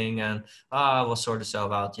nothing and we'll sort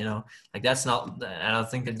itself out, like that's not, and I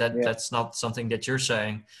think that's not something that you're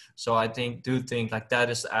saying. So I do think like that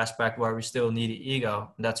is the aspect where we still need the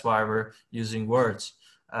ego. That's why we're using words.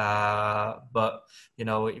 But,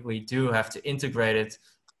 we do have to integrate it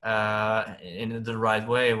in the right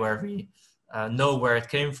way, where we know where it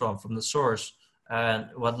came from the source. And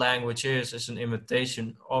what language is an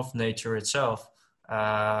imitation of nature itself.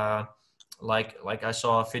 Like I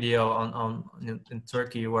saw a video in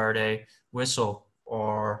Turkey where they whistle,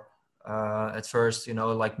 or at first,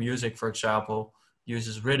 like music, for example,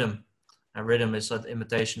 uses rhythm, and rhythm is an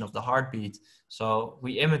imitation of the heartbeat. So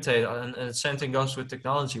we imitate, and the same thing goes with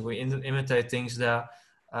technology. We imitate things that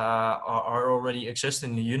are already exist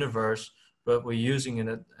in the universe, but we're using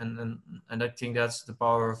it, and I think that's the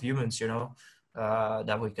power of humans,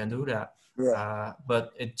 that we can do that.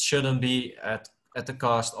 But it shouldn't be at the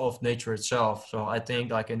cost of nature itself. So I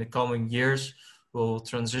think like in the coming years, we'll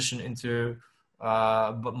transition into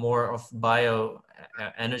but more of bio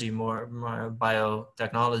energy, more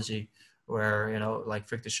biotechnology, where, like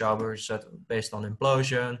Victor Schauber said, based on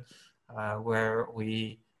implosion, where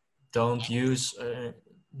we don't use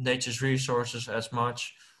nature's resources as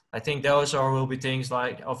much. I think those will be things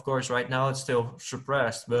like, of course, right now it's still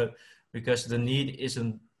suppressed, but because the need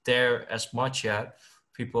isn't there as much yet,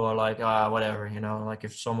 people are like, whatever, like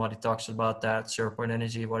if somebody talks about that, 0 point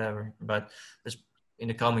energy, whatever. But in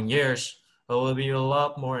the coming years, it will be a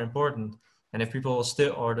lot more important. And if people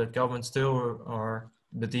still, or the government still, or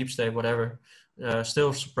the deep state, whatever,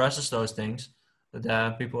 still suppresses those things,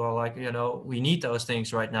 then people are like, we need those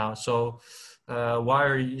things right now. So why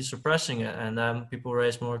are you suppressing it? And then people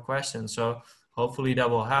raise more questions. So hopefully that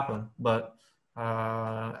will happen. But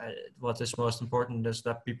what is most important is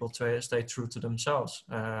that people stay true to themselves,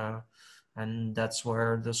 and that's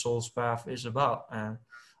where the soul's path is about. And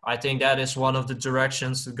I think that is one of the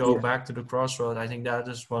directions to go back to the crossroad. I think that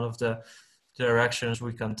is one of the directions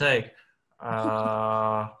we can take.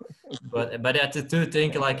 But I do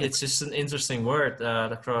think like it's just an interesting word,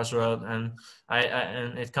 the crossroad, and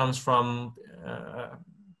and it comes from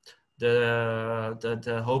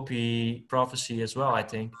the Hopi prophecy as well, I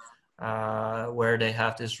think. Where they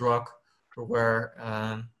have this rock where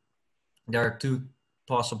there are two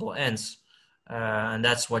possible ends. And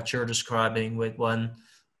that's what you're describing, with one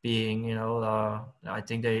being, I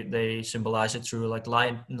think they symbolize it through like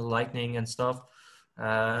lightning and stuff.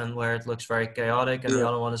 and where it looks very chaotic, and the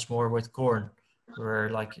other one is more with corn, where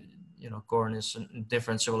like, you know, corn is in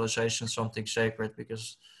different civilizations something sacred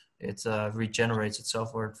because it regenerates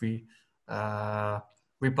itself, or it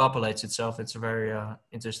repopulates itself. It's a very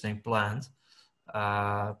interesting plant,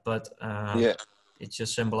 but it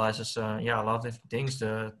just symbolizes a lot of different things: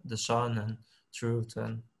 the sun and truth,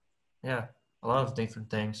 and a lot of different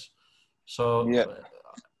things. So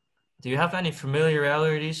do you have any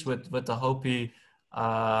familiarities with the Hopi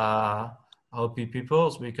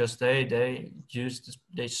peoples, because they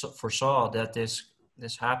foresaw that this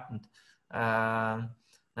happened,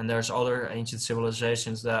 and there's other ancient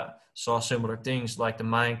civilizations that saw similar things, like the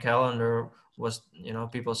Mayan calendar was, you know,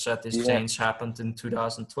 people said this change happened in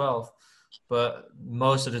 2012, but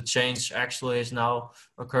most of the change actually is now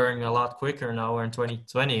occurring a lot quicker. Now we're in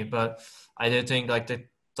 2020, but I do think like the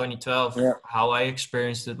 2012, how I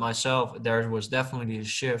experienced it myself, there was definitely a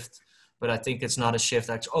shift, but I think it's not a shift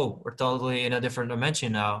like, oh, we're totally in a different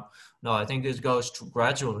dimension now. No, I think it goes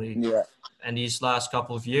gradually. And these last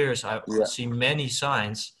couple of years, I see many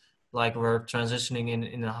signs like we're transitioning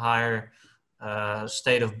in a higher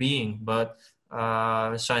state of being, but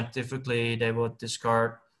scientifically they would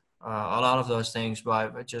discard a lot of those things by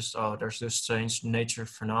just, oh, there's this strange nature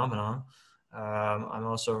phenomenon. I'm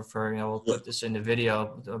also referring, I will put this in the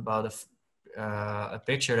video, about a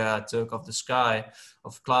picture that I took of the sky,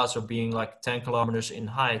 of clouds of being like 10 kilometers in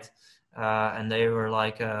height. And they were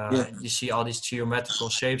like, you see all these geometrical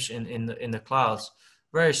shapes in the clouds.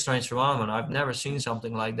 Very strange phenomenon. I've never seen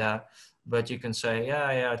something like that. But you can say,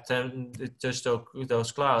 it's just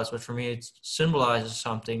those clouds. But for me, it symbolizes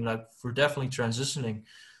something like we're definitely transitioning.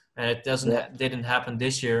 And it didn't happen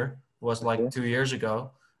this year. It was like 2 years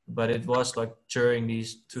ago. But it was like during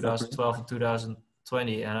these 2012 and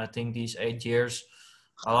 2020. And I think these 8 years,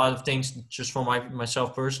 a lot of things, just for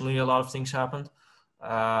myself personally, a lot of things happened.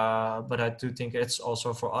 But I do think it's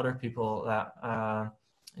also for other people that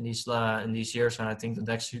in these years, and I think the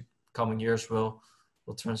next coming years will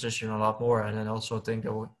transition a lot more. And I also think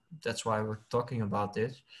that's why we're talking about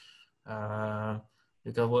this,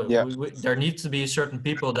 because there needs to be certain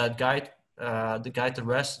people that guide the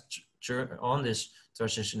rest on this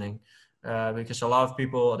transitioning, because a lot of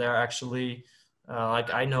people, they're actually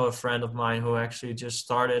like, I know a friend of mine who actually just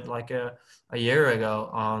started like a year ago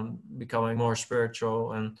on becoming more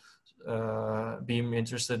spiritual and being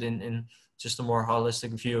interested in just a more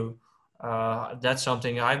holistic view. That's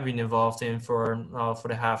something I've been involved in for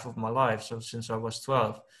the half of my life, so since I was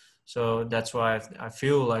 12. So that's why I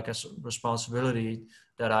feel like a responsibility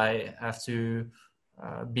that I have to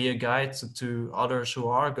be a guide to others who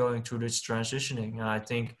are going through this transitioning. And I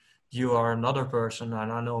think you are another person,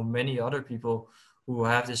 and I know many other people who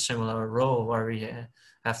have this similar role, where we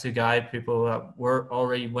have to guide people that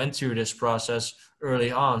already went through this process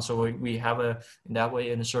early on. So we have in that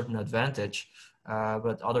way, a certain advantage.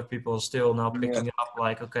 But other people still now picking up,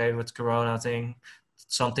 like, okay, with Corona thing,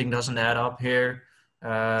 something doesn't add up here.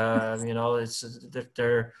 You know, it's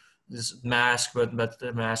they're this mask, but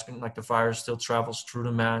the mask, like the virus still travels through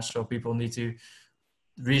the mask. So people need to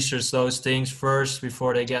research those things first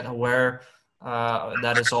before they get aware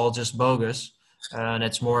that it's all just bogus. And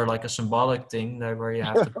it's more like a symbolic thing where you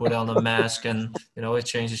have to put on a mask, and, you know, it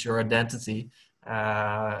changes your identity,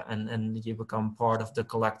 and you become part of the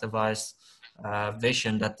collectivized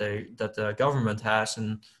vision that the government has.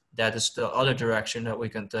 And that is the other direction that we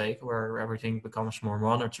can take, where everything becomes more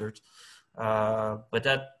monitored. But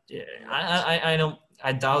that,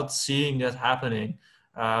 I doubt seeing that happening.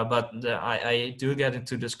 But I do get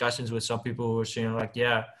into discussions with some people who are saying like,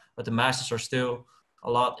 but the masses are still a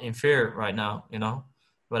lot in fear right now, you know.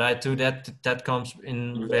 But I do that comes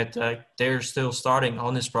in with they're still starting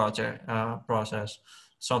on this process.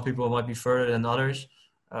 Some people might be further than others,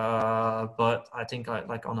 but I think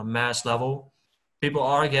like on a mass level, people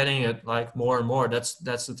are getting it like more and more. That's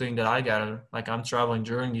the thing that I gather. Like, I'm traveling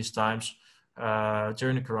during these times,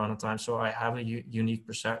 during the Corona time, so I have a unique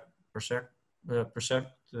perception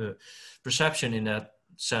in that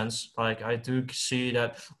sense. Like, I do see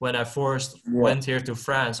that when I first went here to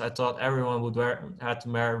France, I thought everyone had to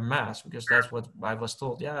wear a mask, because that's what I was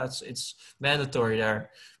told. It's mandatory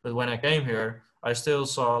there. But when I came here, I still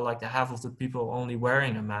saw like the half of the people only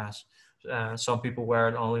wearing a mask. Some people wear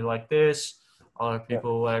it only like this. Other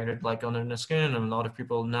people wear it like under the skin, and other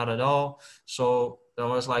people not at all. So I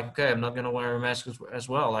was like, okay, I'm not gonna wear a mask as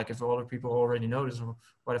well. Like, if other people already know this,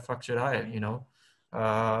 why the fuck should I? You know.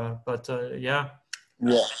 I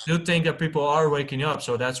do think that people are waking up.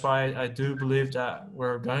 So that's why I do believe that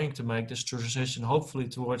we're going to make this transition, hopefully,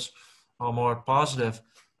 towards a more positive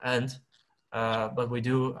end. But we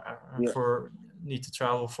do, for need to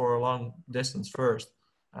travel for a long distance first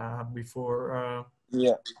before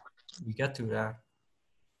we get to that.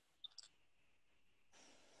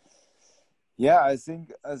 Yeah, I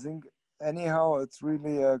think anyhow it's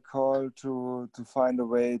really a call to find a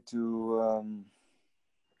way to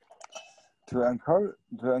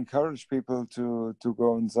encourage people to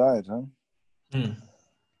go inside, huh?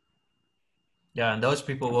 Yeah, and those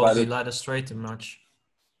people won't be led astray too much.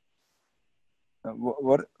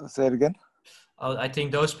 What? Say it again. I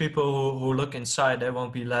think those people who look inside, they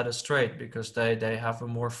won't be led astray because they have a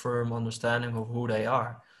more firm understanding of who they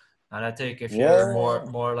are. And I think if you're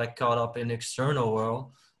more like caught up in the external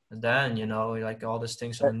world, then, you know, like all these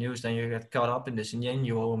things on the news, then you get caught up in this and then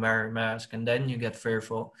you will wear a mask and then you get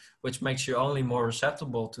fearful, which makes you only more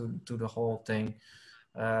susceptible to the whole thing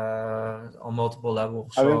on multiple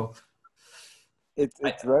levels. I mean,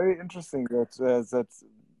 it's very interesting that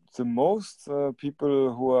the most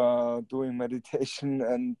people who are doing meditation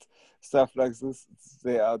and stuff like this,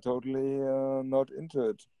 they are totally not into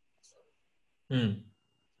it.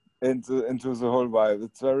 Into the whole vibe.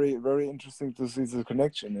 It's very, very interesting to see the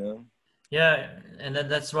connection. Yeah, and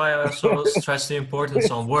that's why I also stress the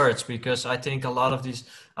importance on words, because I think a lot of these,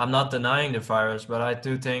 I'm not denying the virus, but I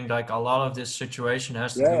do think like a lot of this situation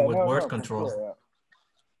has to do with word control. Sure,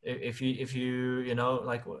 if you know,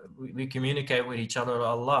 like we communicate with each other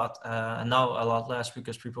a lot, and now a lot less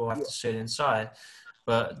because people have to sit inside.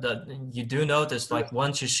 But that you do notice, like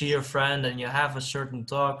once you see a friend and you have a certain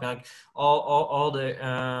talk, like all the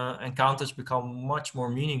encounters become much more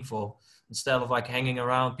meaningful instead of like hanging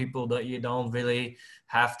around people that you don't really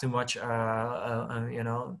have too much, you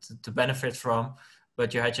know, to benefit from.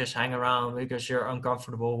 But you just hang around because you're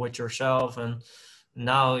uncomfortable with yourself, and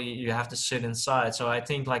now you have to sit inside. So I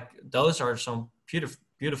think like those are some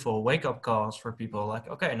beautiful wake-up calls for people. Like,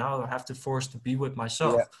 okay, now I have to force to be with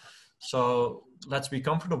myself. So let's be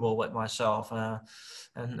comfortable with myself,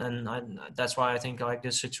 and that's why I think like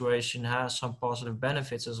this situation has some positive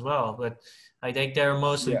benefits as well. But I think they're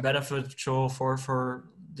mostly beneficial for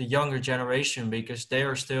the younger generation because they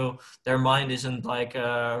are still, their mind isn't like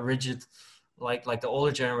rigid like the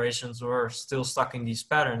older generations were, still stuck in these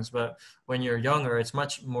patterns. But when you're younger, it's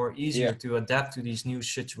much more easier to adapt to these new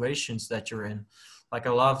situations that you're in. Like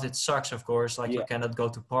a lot of it sucks, of course, like you cannot go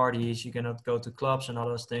to parties, you cannot go to clubs and all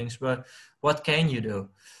those things, but what can you do?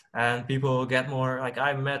 And people get more, like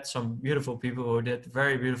I met some beautiful people who did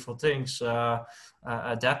very beautiful things,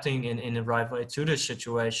 adapting in the right way to this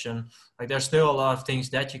situation. Like there's still a lot of things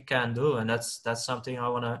that you can do, and that's something I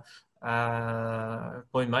want to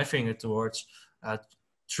point my finger towards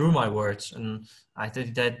through my words. And I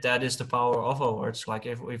think that is the power of our words. Like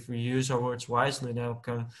if we use our words wisely, then we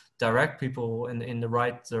can direct people in the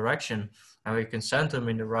right direction, and we can send them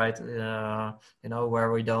in the right, you know,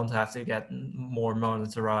 where we don't have to get more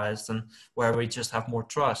monetized and where we just have more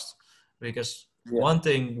trust. Because one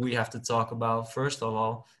thing we have to talk about first of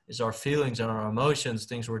all is our feelings and our emotions,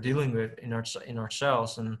 things we're dealing with in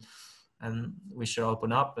ourselves, and we should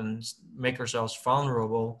open up and make ourselves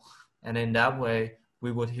vulnerable. And in that way,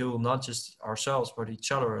 we would heal not just ourselves, but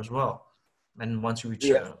each other as well. And once we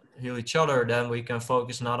heal each other, then we can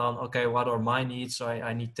focus not on, okay, what are my needs?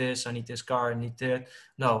 I need this car, I need that.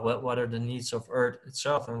 No, what are the needs of Earth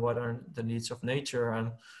itself, and what are the needs of nature?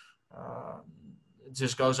 And it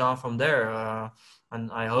just goes on from there.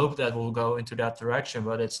 And I hope that we'll go into that direction,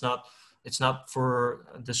 but it's not for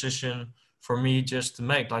a decision for me just to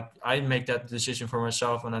make. Like I make that decision for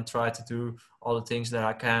myself, and I try to do all the things that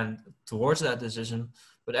I can towards that decision,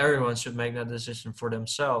 but everyone should make that decision for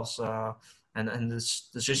themselves. And this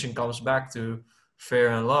decision comes back to fear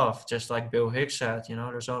and love, just like Bill Hicks said, you know,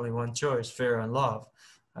 there's only one choice, fear and love.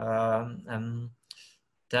 And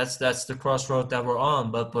that's the crossroad that we're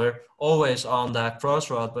on, but we're always on that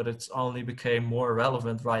crossroad, but it's only became more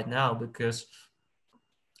relevant right now because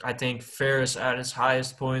I think fear is at its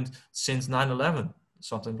highest point since 9/11,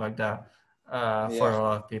 something like that, for a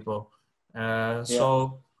lot of people.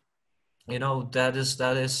 So, you know, that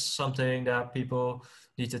is something that people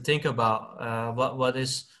need to think about. What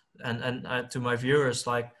is, and to my viewers,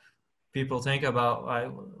 like people think about,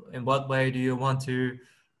 in what way do you want to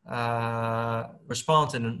respond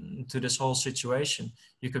to this whole situation?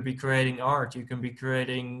 You could be creating art, you can be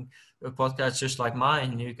creating a podcast just like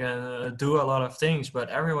mine, you can do a lot of things, but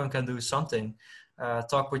everyone can do something.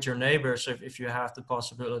 Talk with your neighbors if you have the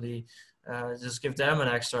possibility. Just give them an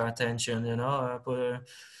extra attention, you know.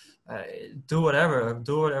 Do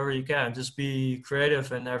whatever you can. Just be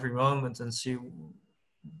creative in every moment and see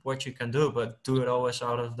what you can do, but do it always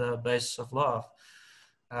out of the basis of love.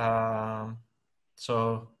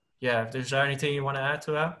 So yeah, if there's anything you want to add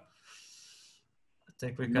to that?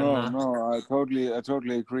 think we can. No, I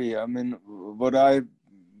totally agree. I mean, what I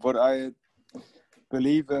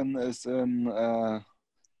believe in is in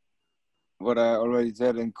what I already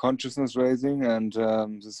said in consciousness raising, and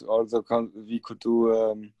this also we could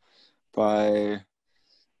do by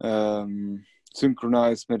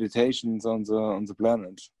synchronized meditations on the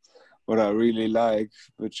planet. What I really like,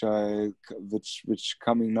 which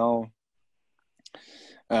coming now,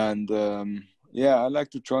 and I like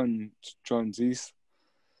to join these.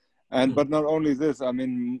 And but not only this, I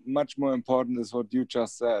mean, much more important is what you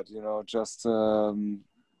just said. You know, just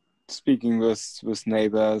speaking with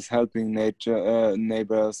neighbors, helping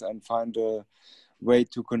neighbors, and find a way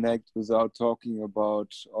to connect without talking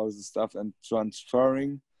about all the stuff, and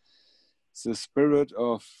transferring the spirit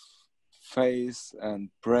of faith and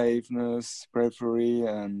bravery,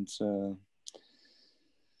 and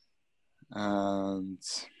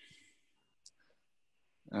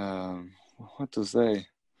what to say.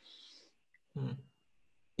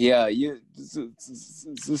 Yeah,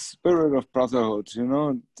 the spirit of brotherhood, you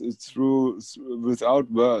know, through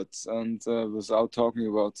without words and without talking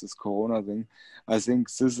about this Corona thing. I think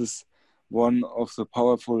this is one of the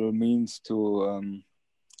powerful means to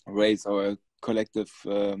raise our collective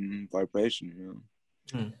vibration. You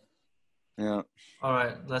know? Yeah. All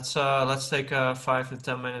right, let's take a 5 to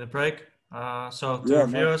 10 minute break. So to our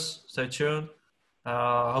viewers, stay tuned.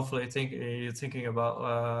 Hopefully, you're thinking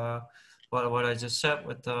about what I just said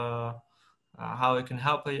with how we can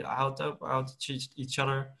help out each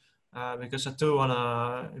other. Because I do want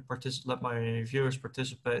to let my viewers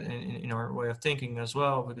participate in our way of thinking as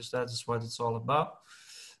well, because that is what it's all about.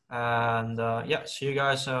 And see you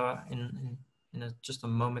guys in just a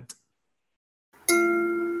moment.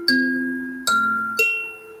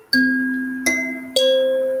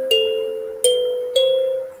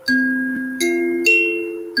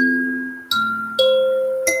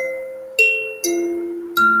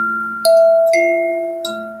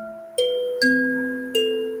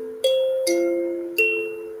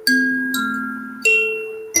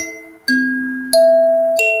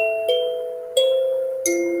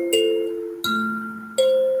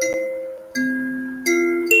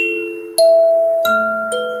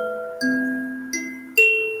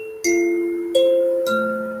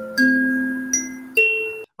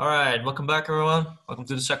 Welcome back, everyone. Welcome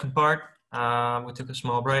to the second part. We took a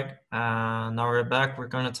small break, and now we're back. We're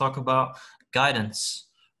going to talk about guidance,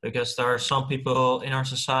 because there are some people in our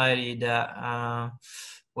society that,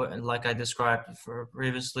 like I described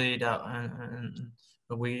previously, that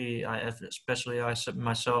especially I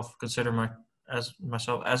myself consider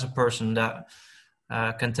myself as a person that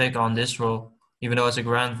can take on this role, even though it's a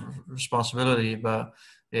grand responsibility. But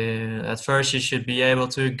at first, you should be able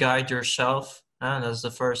to guide yourself. And that's the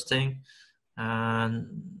first thing.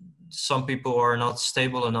 And some people are not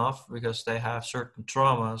stable enough because they have certain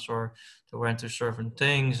traumas, or they went through certain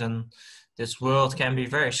things, and this world can be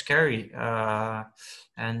very scary.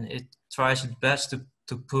 And it tries its best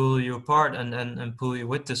to pull you apart and pull you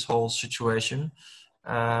with this whole situation.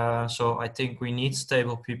 So I think we need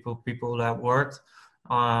stable people that worked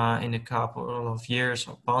in a couple of years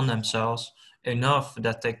upon themselves enough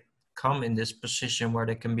that they come in this position where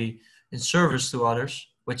they can be in service to others,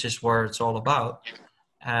 which is where it's all about.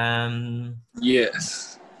 And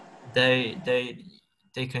yes, they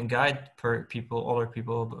can guide other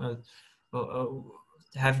people.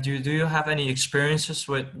 Do you have any experiences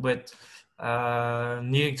with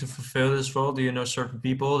needing to fulfill this role? Do you know certain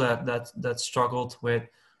people that struggled with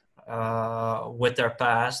their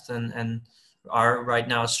past and are right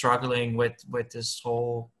now struggling with this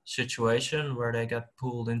whole situation where they get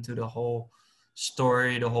pulled into the whole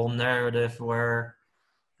story, the whole narrative, where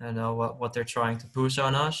what they're trying to push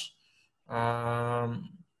on us?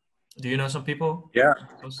 Do you know some people? Yeah,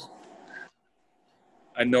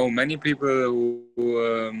 I know many people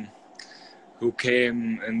who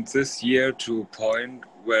came in this year to a point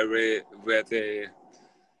where they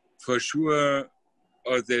for sure,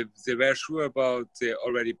 or they were sure about they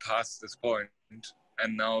already passed this point,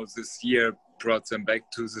 and now this year brought them back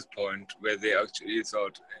to this point where they actually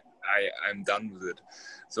thought, I'm done with it.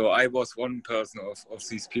 So I was one person of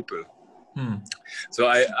these people. So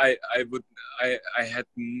I had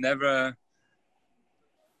never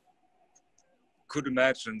could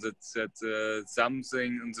imagine that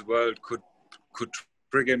something in the world could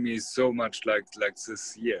trigger me so much like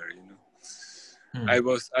this year, you know.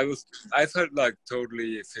 I felt like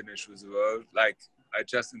totally finished with the world. Like I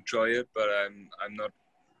just enjoy it, but I'm not.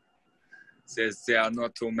 There are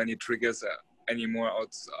not so many triggers anymore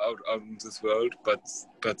out in this world. But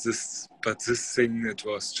this thing, it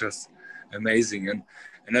was just amazing.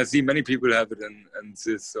 And and I see many people have it in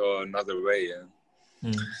this or another way.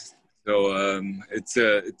 Yeah. So I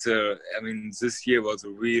mean, this year was a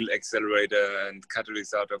real accelerator and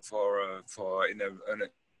catalyst for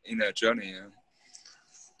inner journey.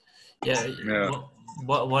 Yeah. Yeah.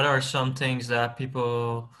 What are some things that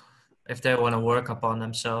people, if they want to work upon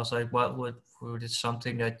themselves, like what would is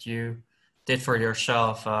something that you did for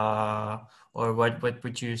yourself, or what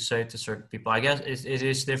would you say to certain people? I guess it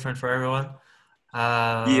is different for everyone,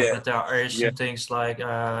 Yeah. but there are Yeah. some things like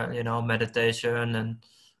meditation and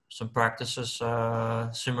some practices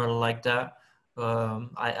similar like that.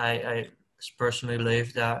 I personally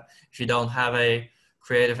believe that if you don't have a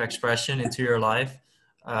creative expression into your life,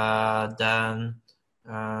 then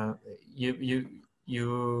uh,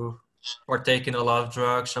 you are taking a lot of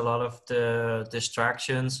drugs, a lot of the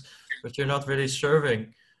distractions, but you're not really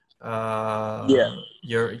serving Yeah.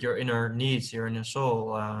 your inner needs, your inner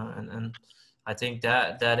soul, and I think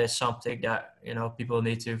that is something that people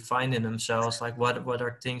need to find in themselves. Like what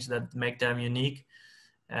are things that make them unique,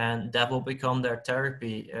 and that will become their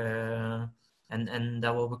therapy. And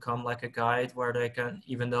that will become like a guide where they can,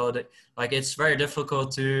 even though like it's very difficult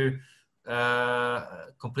to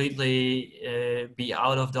completely be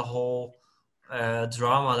out of the whole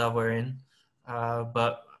drama that we're in,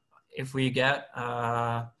 but if we get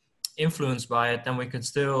influenced by it, then we can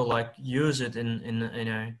still like use it in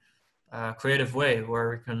a creative way where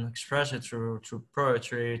we can express it through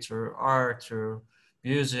poetry, through art, through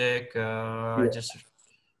music. Yeah. Just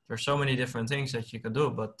there's so many different things that you can do,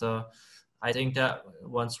 but I think that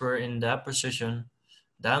once we're in that position,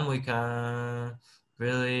 then we can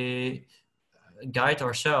really guide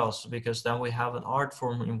ourselves, because then we have an art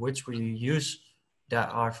form in which we use that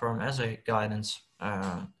art form as a guidance,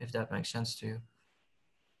 if that makes sense to you.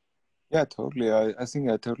 Yeah, totally. I think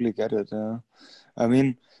I totally get it. I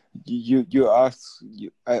mean, you ask.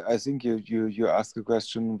 I think you ask a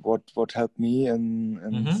question. What helped me in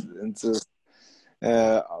the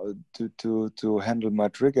to handle my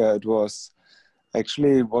trigger? It was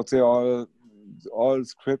actually what they all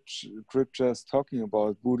scriptures talking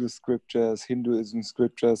about, Buddhist scriptures, Hinduism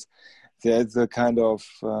scriptures. There's a kind of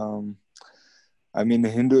I mean,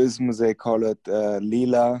 in Hinduism they call it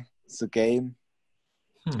lila, the game,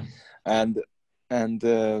 and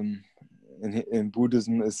in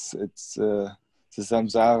Buddhism it's the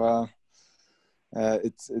samsara.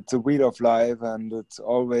 It's a wheel of life, and it's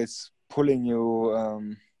always pulling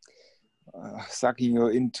you, sucking you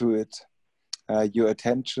into it, your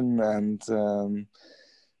attention, and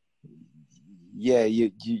yeah,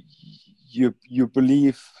 you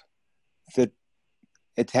believe that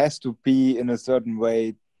it has to be in a certain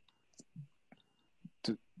way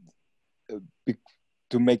to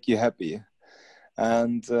to make you happy,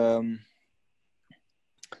 and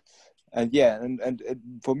yeah, and it,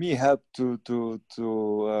 for me, helped to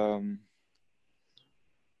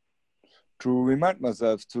remind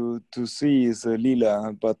myself to see the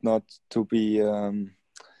lila, but not to be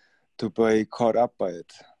caught up by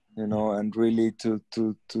it, and really to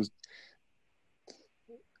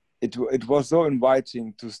it was so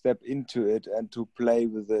inviting to step into it and to play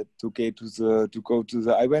with it,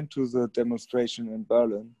 I went to the demonstration in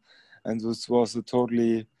Berlin, and this was a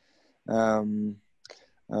totally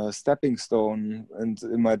stepping stone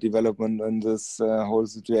in my development in this whole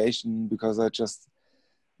situation, because I just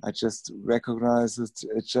recognize it's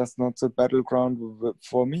just not the battleground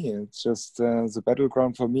for me. It's just the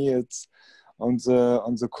battleground for me. It's on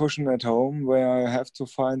the cushion at home, where I have to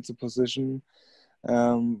find the position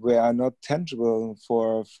where I'm not tangible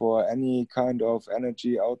for any kind of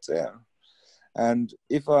energy out there. And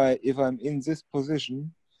if I'm in this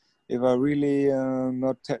position, if I really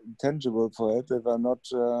not tangible for it, if I'm not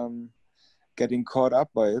getting caught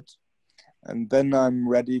up by it, and then I'm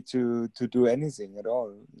ready to do anything at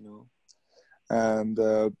all, And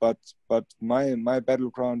but my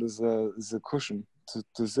battleground is a cushion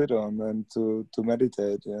to sit on and to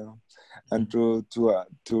meditate, and to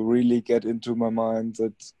really get into my mind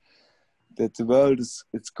that the world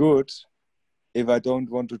it's good if I don't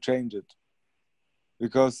want to change it,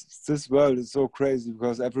 because this world is so crazy,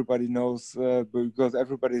 because everybody knows, because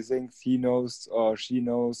everybody thinks he knows or she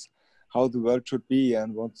knows how the world should be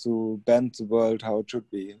and wants to bend the world how it should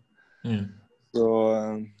be.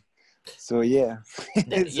 So yeah.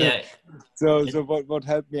 Yeah. So what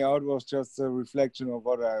helped me out was just a reflection of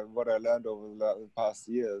what I learned over the past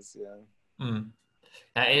years. Yeah.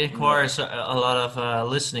 It requires a lot of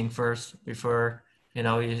listening first before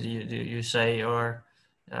you say, or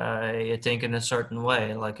you think in a certain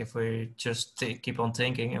way. Like if we just keep on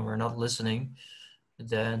thinking and we're not listening,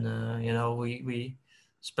 then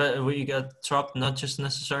we get trapped not just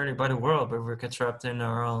necessarily by the world, but we get trapped in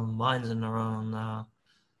our own minds and our own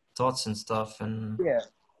thoughts and stuff. And yeah,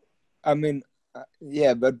 I mean,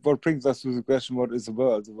 yeah, but what brings us to the question, what is the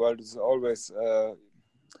world? The world is always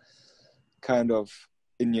kind of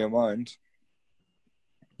in your mind.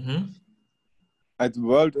 mm-hmm. And the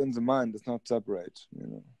world and the mind is not separate, you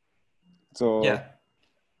know. So Yeah.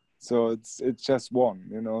 So it's just one,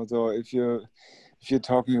 you know. So if you're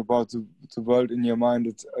talking about the world in your mind,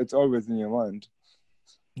 it's always in your mind.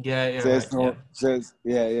 Yeah, you're There's right. no Yeah. there's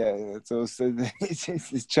yeah. So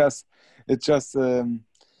it's just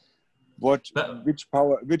But which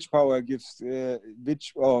power gives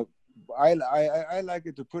which oh I like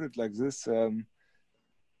it to put it like this.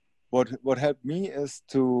 What helped me is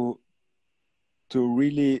to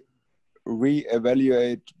really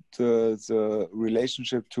reevaluate the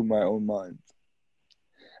relationship to my own mind.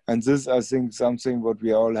 And this, I think, something what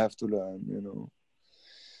we all have to learn, you know.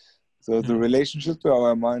 So the relationship to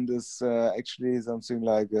our mind is actually something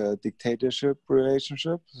like a dictatorship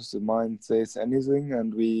relationship. So the mind says anything,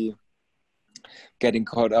 and we getting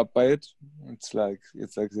caught up by it. It's like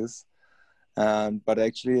this, and but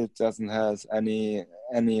actually, it doesn't have any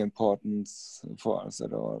importance for us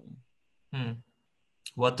at all.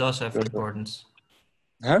 what does have So, importance?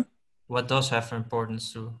 huh? What does have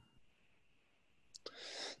importance to?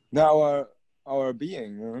 Now our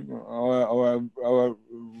being,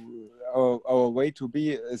 our way to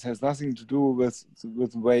be has nothing to do with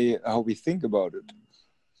the way how we think about it.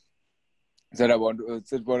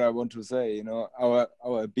 That's what I want to say. You know,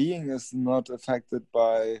 our being is not affected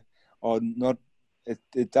by, or not.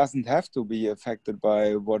 It doesn't have to be affected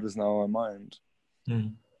by what is in our mind.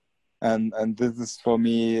 And this is for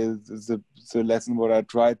me the lesson what I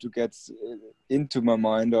try to get into my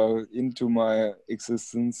mind or into my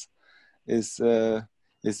existence is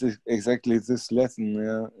exactly this lesson.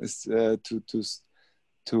 Yeah, is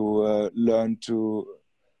to learn to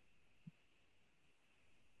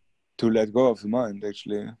let go of the mind,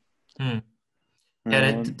 actually.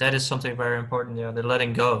 Yeah, that is something very important. Yeah, the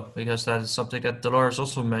letting go, because that is something that Dolores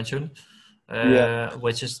also mentioned,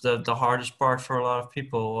 which is the hardest part for a lot of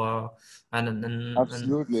people, and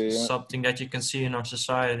Absolutely. something that you can see in our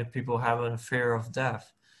society. People have a fear of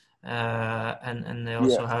death, and they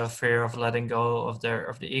also have a fear of letting go of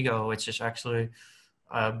the ego, which is actually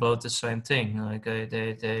both the same thing. Like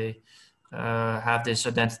they have this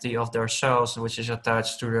identity of themselves, which is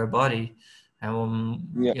attached to their body. And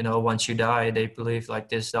you know, once you die, they believe like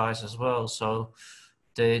this dies as well. So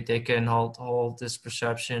they can hold this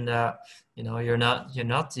perception that, you know, you're not your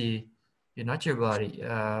body.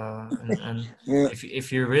 And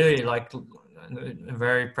if you really like a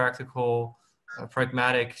very practical,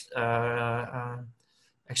 pragmatic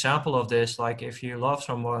example of this, like if you love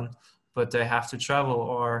someone but they have to travel,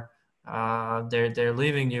 or they're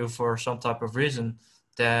leaving you for some type of reason,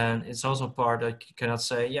 then it's also part that you cannot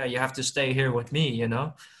say, yeah, you have to stay here with me, you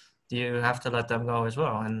know. You have to let them go as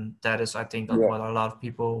well. And that is, I think, what a lot of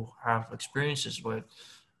people have experiences with.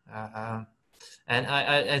 And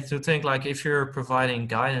I do think, like, if you're providing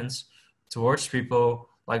guidance towards people,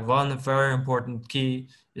 like, one very important key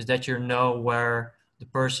is that you know where the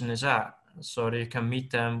person is at, so that you can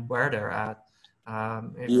meet them where they're at.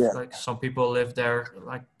 If like some people live there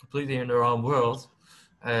like completely in their own world,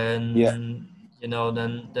 and you know,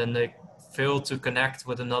 then they fail to connect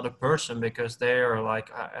with another person because they are like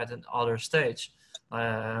at an other stage.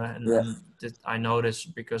 And I know this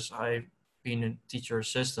because I've been a teacher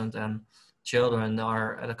assistant, and children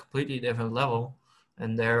are at a completely different level,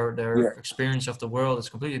 and their experience of the world is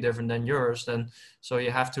completely different than yours. Then so you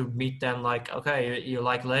have to meet them like, okay, you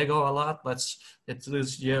like Lego a lot, let's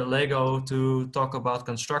use your Lego to talk about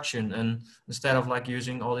construction. And instead of like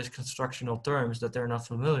using all these constructional terms that they're not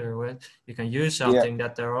familiar with, you can use something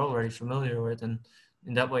that they're already familiar with, and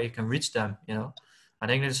in that way you can reach them, you know. I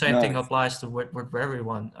think the same thing applies to with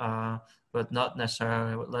everyone, but not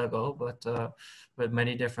necessarily with Lego, but with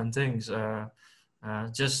many different things.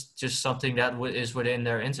 Just something that is within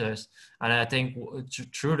their interest. And I think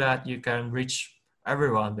through that you can reach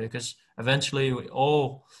everyone, because eventually we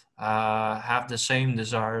all have the same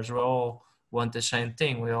desires. We all want the same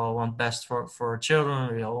thing. We all want best for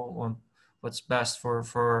children. We all want what's best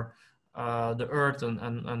for the earth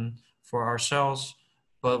and for ourselves.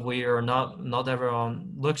 But we are not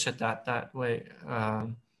everyone looks at that way.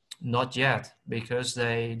 Not yet, because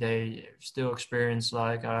they still experience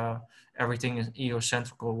like everything in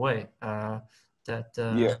egocentrical way.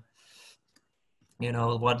 You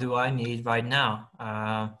know, what do I need right now?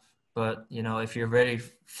 But you know, if you're really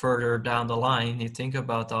further down the line, you think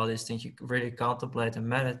about all these things, you really contemplate and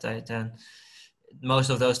meditate, and most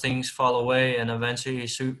of those things fall away, and eventually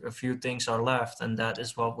a few things are left, and that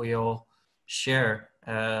is what we all share.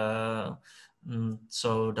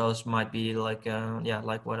 So those might be like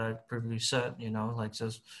like what I previously said, like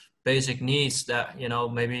just basic needs that,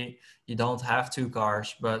 maybe you don't have 2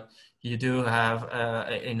 cars, but you do have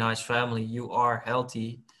a nice family, you are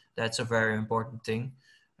healthy. That's a very important thing.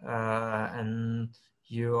 And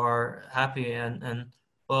you are happy, and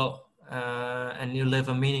you live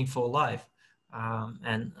a meaningful life.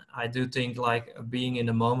 And I do think like being in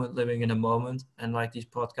the moment, living in the moment, and like these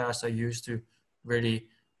podcasts I used to really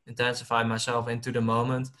intensify myself into the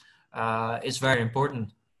moment, is very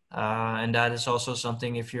important. And that is also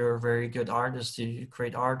something, if you're a very good artist, you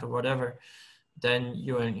create art or whatever, then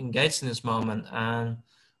you're engaged in this moment. And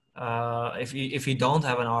if you don't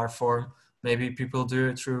have an art form, maybe people do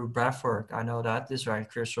it through breath work. I know that is very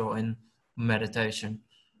crucial in meditation.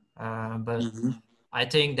 But I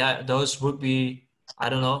think that those would be, I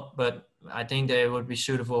don't know, but I think they would be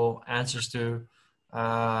suitable answers to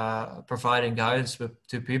providing guidance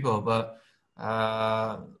to people. But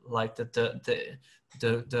like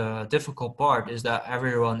the difficult part is that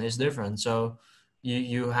everyone is different. So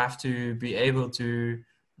you have to be able to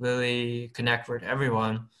really connect with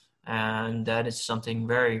everyone, and that is something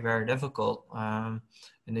very, very difficult. And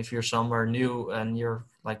if you're somewhere new and you're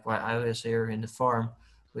like why I was here in the farm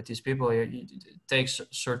with these people, it takes a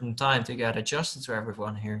certain time to get adjusted to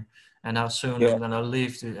everyone here. And how soon I'm gonna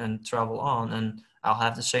leave and travel on, and I'll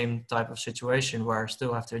have the same type of situation where I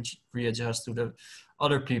still have to readjust to the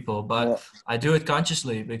other people. But I do it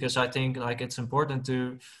consciously because I think like it's important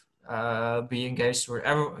to be engaged with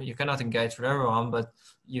everyone. You cannot engage with everyone, but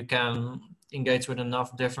you can engage with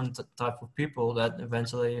enough different type of people that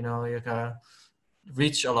eventually you can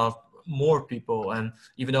reach a lot more people. And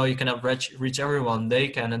even though you cannot reach everyone, they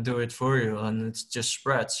can and do it for you, and it just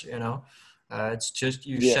spreads. It's just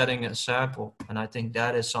you setting a sample. And I think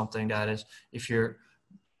that is something that is, if you're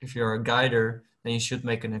a guider, then you should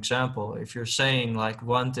make an example. If you're saying like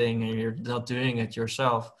one thing and you're not doing it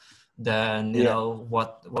yourself, then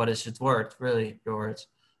what is it worth, really, your words?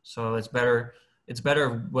 So it's better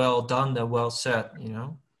well done than well said.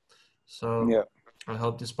 So I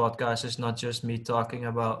hope this podcast is not just me talking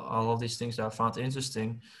about all of these things that I found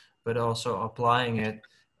interesting, but also applying it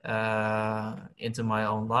into my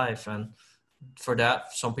own life. And for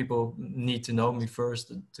that, some people need to know me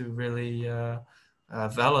first to really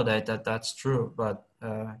validate that that's true. But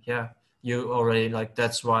you already, like,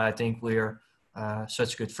 that's why I think we're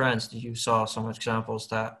such good friends. You saw some examples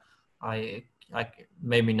that I like,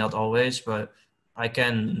 maybe not always, but I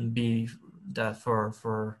can be that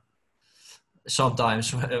for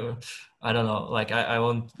sometimes. I don't know, like I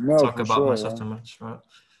won't talk about myself too much, but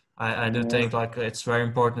I do think like it's very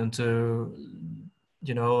important to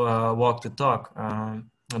walk the talk, and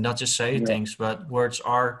not just say things, but words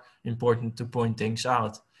are important to point things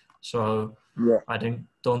out. So I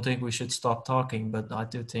don't think we should stop talking, but I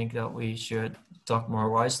do think that we should talk more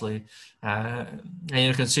wisely. And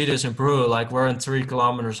you can see this in Peru, like we're in 3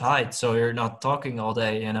 kilometers height, so you're not talking all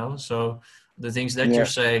day, so the things that you're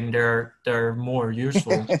saying, they're more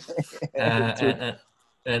useful.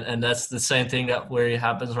 And that's the same thing that where it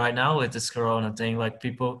happens right now with this corona thing. Like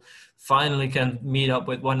people finally can meet up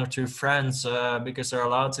with 1 or 2 friends because they're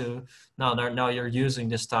allowed to. Now you're using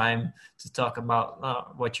this time to talk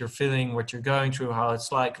about what you're feeling, what you're going through, how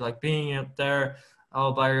it's like being up there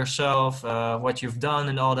all by yourself, what you've done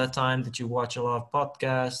in all that time. Did you watch a lot of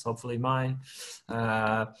podcasts, hopefully mine,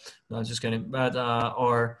 no, just kidding, but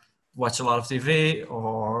or watch a lot of TV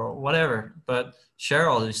or whatever, but share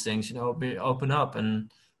all these things, be open up. And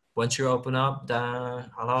once you open up, then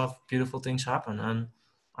a lot of beautiful things happen. And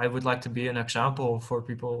I would like to be an example for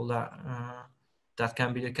people that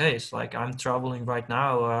can be the case. Like I'm traveling right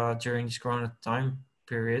now during this Corona time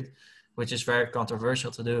period, which is very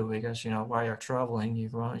controversial to do because, while you're traveling,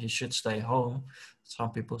 you should stay home,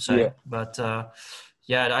 some people say. But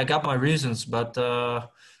I got my reasons, but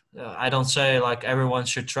I don't say like everyone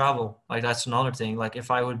should travel. Like that's another thing. Like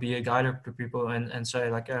if I would be a guide to people and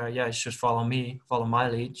say like, you should follow my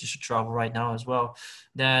lead, you should travel right now as well,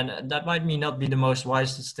 then that might not be the most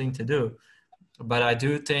wisest thing to do. But I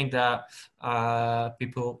do think that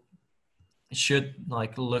people should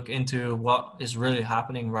like look into what is really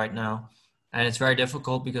happening right now. And it's very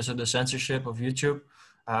difficult because of the censorship of YouTube.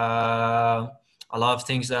 A lot of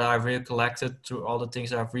things that I've really collected through all the things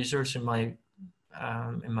that I've researched in my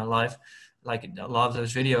life, like a lot of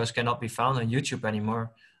those videos cannot be found on YouTube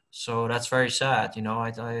anymore. So that's very sad.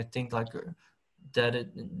 I think like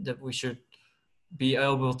that we should be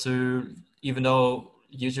able to, even though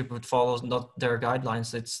YouTube would follow not their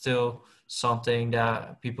guidelines, it's still something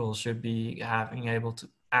that people should be having able to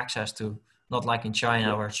access to. Not like in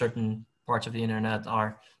China where certain parts of the internet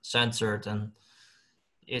are censored, and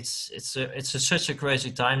it's such a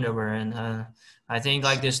crazy time that we're in. I think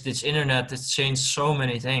like this internet has changed so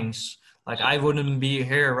many things. Like I wouldn't be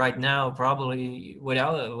here right now probably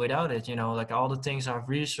without it. You know, like all the things I've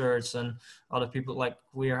researched and other people, like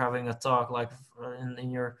we are having a talk like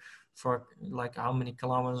in your for like how many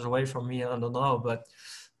kilometers away from me, I don't know, but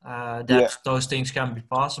that those things can be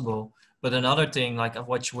possible. But another thing, like of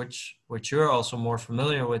which you're also more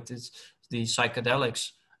familiar with, is the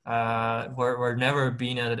psychedelics. We're never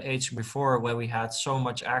been at an age before where we had so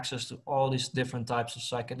much access to all these different types of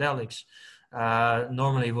psychedelics.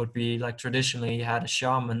 Normally would be like traditionally you had a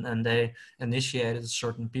shaman and they initiated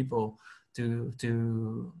certain people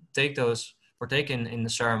to take those partake in the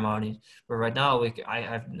ceremony. But right now I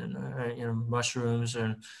have mushrooms,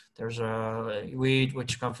 and there's a weed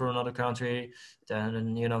which come from another country.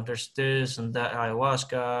 Then there's this and that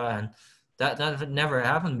ayahuasca, and that never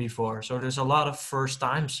happened before. So there's a lot of first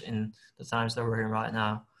times in the times that we're in right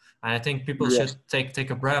now. And I think people should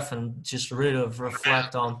take a breath and just really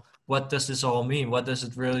reflect on what does this all mean? What does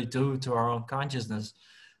it really do to our own consciousness?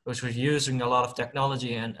 Which we're using a lot of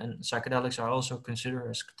technology, and psychedelics are also considered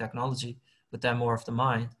as technology, but then more of the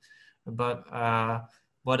mind. But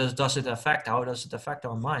what does it affect? How does it affect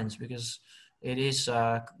our minds? Because it is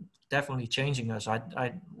definitely changing us.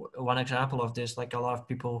 One example of this, like a lot of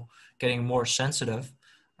people getting more sensitive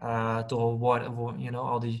to what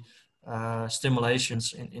all the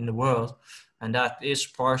stimulations in the world, and that is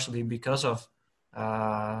partially because of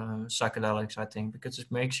psychedelics, I think, because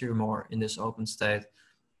it makes you more in this open state.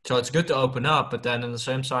 So it's good to open up, but then on the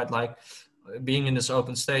same side, like being in this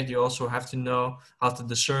open state, you also have to know how to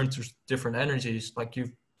discern through different energies, like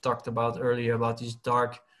you talked about earlier about these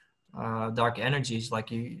dark energies. Like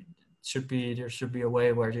there should be a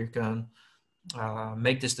way where you can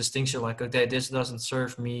make this distinction, like, okay, this doesn't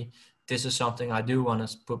serve me, this is something I do want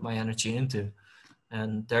to put my energy into.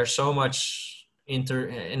 And there's so much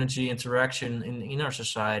energy interaction in our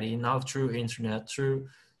society now through internet, through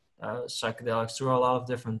psychedelics, through a lot of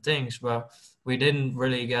different things, but we didn't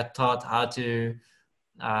really get taught how to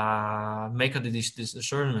make these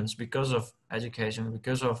discernments because of education,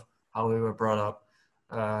 because of how we were brought up.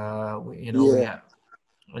 We have,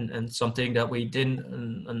 and something that we didn't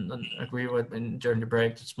and agree with during the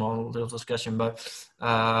break, the small little discussion, but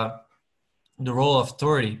the role of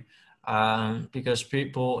authority, because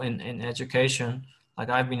people in education, like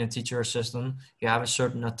I've been a teacher assistant, you have a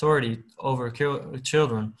certain authority over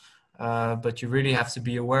children, but you really have to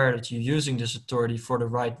be aware that you're using this authority for the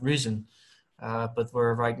right reason. But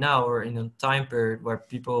right now we're in a time period where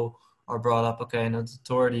people are brought up, okay, and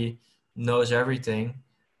authority knows everything,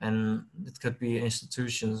 and it could be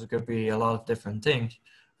institutions, it could be a lot of different things,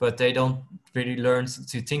 but they don't really learn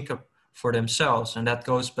to think for themselves. And that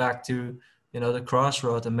goes back to the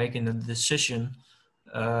crossroad and making a decision,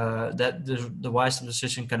 that the wisest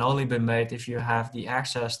decision can only be made if you have the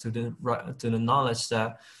access to the knowledge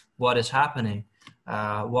that what is happening,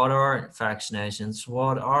 what are vaccinations,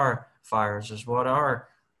 what are viruses, what are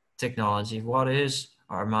technology, what is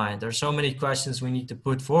our mind. There's so many questions we need to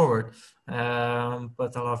put forward,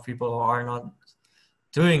 but a lot of people are not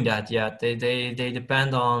doing that yet. They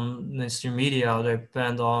depend on mainstream media, they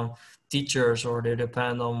depend on teachers, or they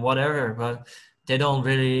depend on whatever, but they don't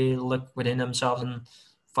really look within themselves and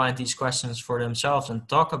find these questions for themselves and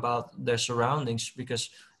talk about their surroundings. Because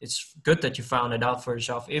it's good that you found it out for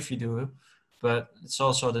yourself if you do, but it's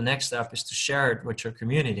also the next step is to share it with your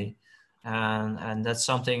community. And that's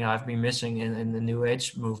something I've been missing in the New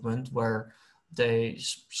Age movement, where they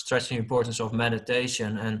stress the importance of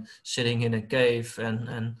meditation and sitting in a cave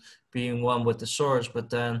and being one with the source. But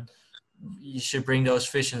then you should bring those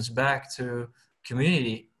visions back to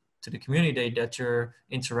the community that you're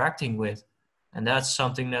interacting with. And that's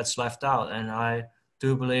something that's left out. And I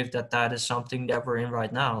do believe that is something that we're in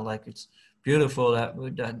right now. Like, it's beautiful that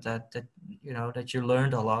that you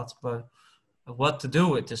learned a lot, but what to do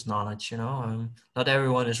with this knowledge, not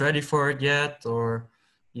everyone is ready for it yet, or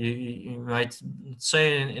you might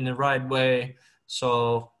say it in the right way.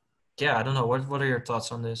 So yeah, I don't know, what are your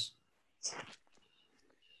thoughts on this?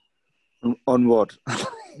 On what?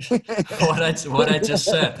 what I just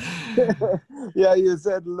said. Yeah, you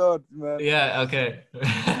said a lot, man. Yeah, okay.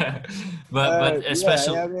 but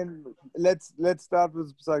especially, I mean, let's start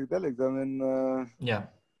with psychedelics. I mean, yeah,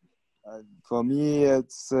 for me,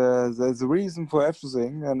 it's there's a reason for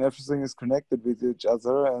everything, and everything is connected with each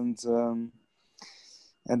other, and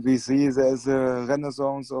we see there's a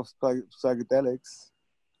renaissance of psychedelics,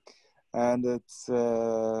 and it's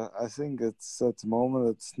I think it's at the moment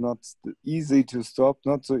it's not easy to stop,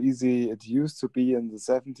 not so easy it used to be in the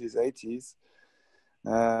 70s, 80s.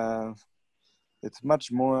 It's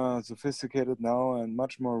much more sophisticated now and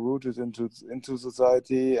much more rooted into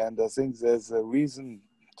society, and I think there's a reason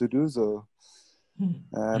to do so.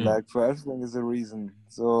 Like for everything is a reason.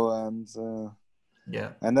 So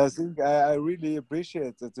and I think I really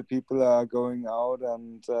appreciate that the people are going out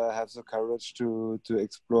and have the courage to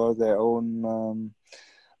explore their own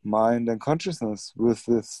mind and consciousness with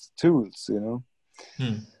these tools, you know.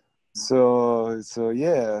 So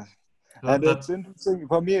yeah. And it's interesting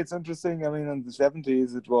for me. It's interesting. I mean, in the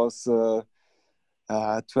 70s, it was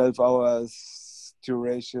 12 hours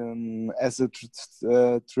duration acid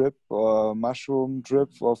trip or mushroom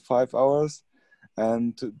trip for 5 hours.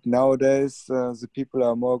 And nowadays, the people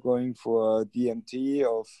are more going for DMT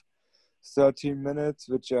of 13 minutes,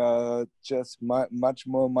 which are just much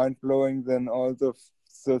more mind-blowing than all the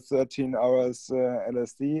 13 hours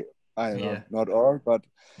LSD. I don't know, not all, but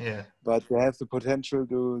they have the potential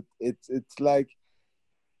to. It's like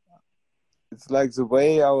the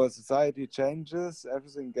way our society changes,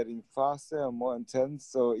 everything getting faster and more intense.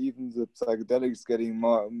 So even the psychedelics getting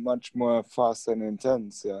much more faster and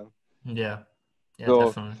intense. Yeah,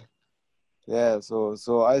 definitely. Yeah,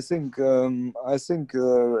 so I think in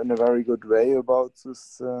a very good way about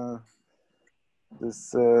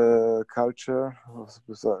this culture,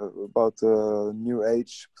 about the new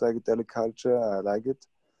age psychedelic culture. I like it.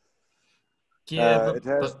 Yeah, it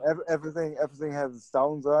has everything. Everything has its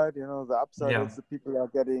downside. You know, the upside is the people are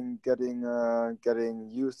getting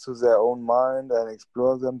used to their own mind and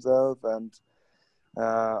explore themselves, and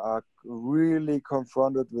are really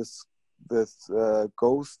confronted with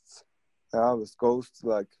ghosts. With ghosts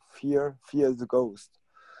like fear. Fear is a ghost.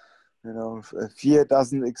 You know, fear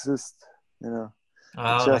doesn't exist. You know,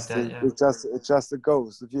 it's just a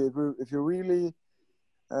ghost. If you really,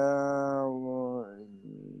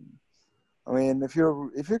 I mean, if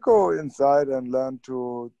you go inside and learn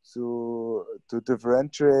to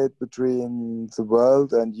differentiate between the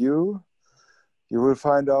world and you will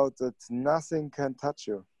find out that nothing can touch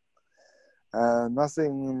you.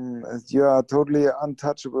 Nothing. You are totally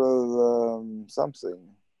untouchable.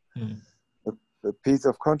 Something. A piece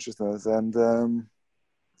of consciousness, and in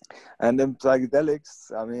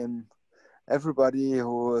psychedelics, I mean, everybody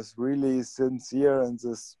who is really sincere in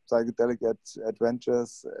this psychedelic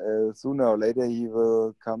adventures, sooner or later he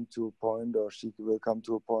will come to a point, or she will come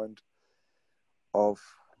to a point of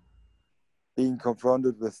being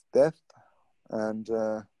confronted with death. And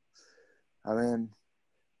I mean,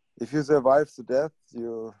 if you survive the death,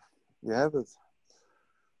 you have it.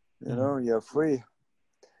 You know, you're free.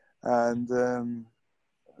 And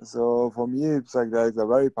so for me, psychedelics are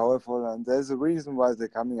very powerful, and there's a reason why they're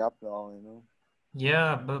coming up now, you know.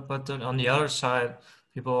 Yeah, but on the other side,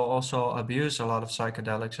 people also abuse a lot of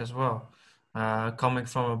psychedelics as well. Coming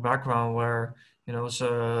from a background where, you know,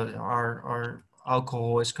 our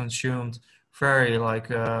alcohol is consumed very like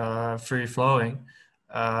free flowing,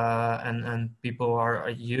 and people are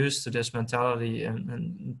used to this mentality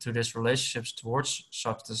and to this relationships towards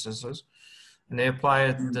substances, and they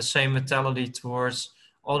apply the same mentality towards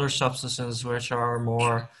other substances which are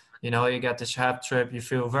more, you know, you get this hap trip, you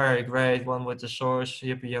feel very great, one with the source,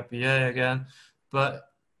 yippee yippee yay again. But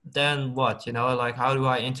then what, you know, like how do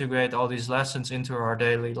I integrate all these lessons into our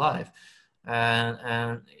daily life?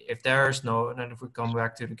 And if there's no, and then if we come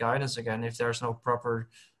back to the guidance again, if there's no proper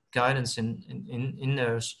guidance in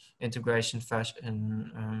those integration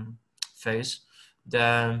phase,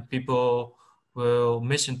 then people will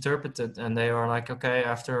misinterpret it, and they are like, okay,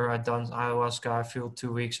 after I've done ayahuasca, I feel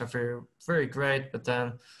 2 weeks, I feel very great, but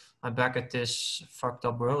then I'm back at this fucked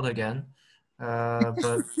up world again.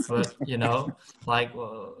 But you know, like,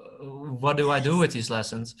 what do I do with these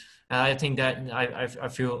lessons? And I think that I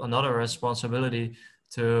feel another responsibility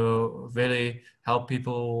to really help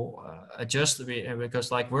people adjust, because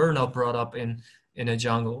like we're not brought up in a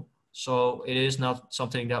jungle, so it is not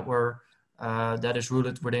something that we're that is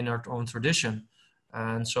rooted within our own tradition.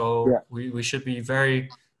 And so we should be very,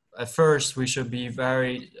 at first, we should be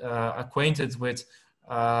very acquainted with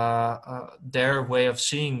their way of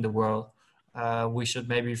seeing the world. We should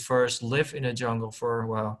maybe first live in a jungle for a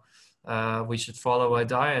while. We should follow a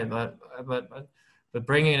diet, but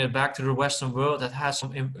bringing it back to the Western world, that has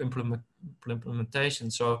some implementation.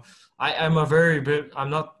 So I'm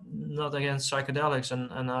not against psychedelics,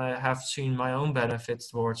 and I have seen my own benefits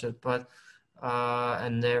towards it, but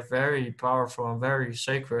and they're very powerful and very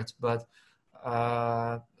sacred, but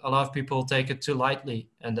a lot of people take it too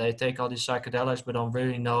lightly, and they take all these psychedelics but don't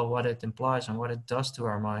really know what it implies and what it does to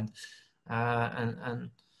our mind.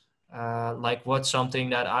 Like what's something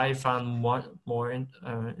that I found more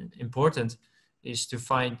important is to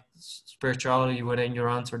find spirituality within your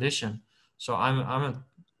own tradition. So I'm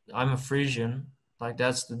a Frisian. Like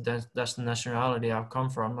that's the nationality I've come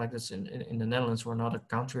from. Like that's in the Netherlands. We're not a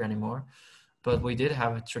country anymore, but we did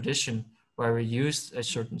have a tradition where we used a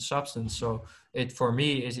certain substance. So it for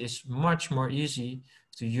me is much more easy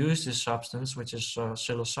to use this substance, which is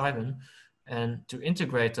psilocybin, and to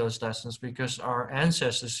integrate those lessons because our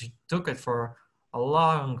ancestors took it for a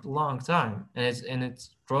long time, and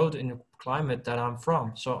it's growth in the climate that I'm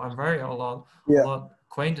from. So I'm very a Yeah. lot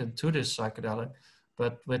acquainted to this psychedelic.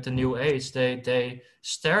 But with the new age, they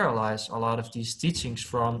sterilize a lot of these teachings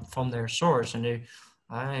from their source, and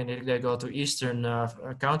they go to Eastern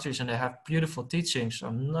countries and they have beautiful teachings.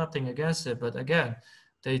 I'm nothing against it, but again,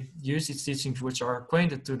 they use these teachings which are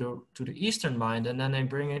acquainted to the Eastern mind, and then they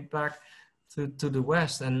bring it back to the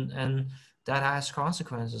West, and that has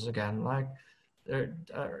consequences again. Like there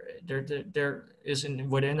is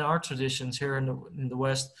within our traditions here in the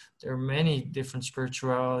West, there are many different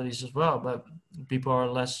spiritualities as well, but people are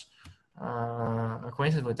less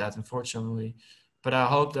acquainted with that, unfortunately. But I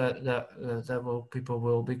hope that people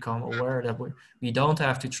will become aware that we don't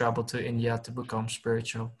have to travel to India to become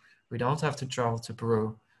spiritual. We don't have to travel to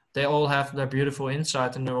Peru. They all have their beautiful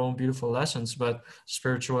insight and their own beautiful lessons, but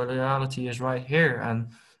spirituality is right here,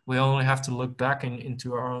 and we only have to look back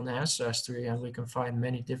into our own ancestry, and we can find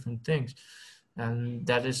many different things. And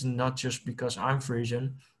that is not just because I'm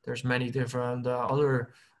Frisian. There's many different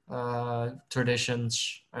other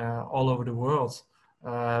traditions all over the world.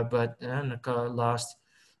 But in the last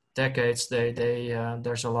decades,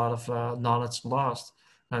 there's a lot of knowledge lost,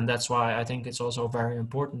 and that's why I think it's also very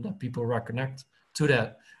important that people reconnect to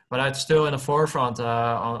that. But I'm still in the forefront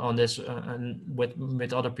on this and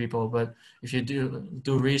with other people. But if you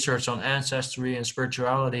do research on ancestry and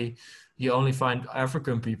spirituality, you only find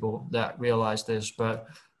African people that realize this. But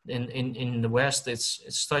in the West, it's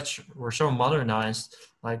such, we're so modernized,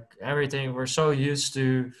 like everything, we're so used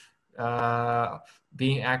to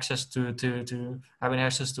being access to having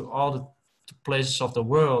access to all the places of the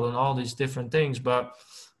world and all these different things. But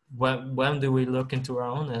when do we look into our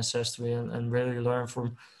own ancestry and really learn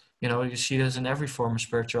from, you see this in every form of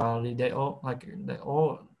spirituality. They all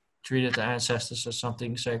treated the ancestors as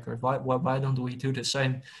something sacred. Why don't we do the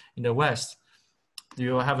same in the West? Do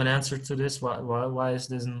you have an answer to this? Why is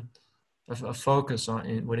this a focus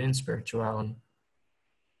on within spirituality?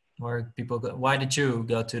 Where people go, why did you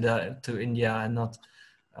go to India and not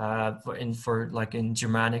for like in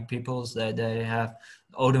Germanic peoples that they have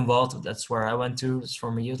Odenwald? That's where I went to. It's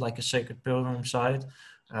for me like a sacred pilgrim site.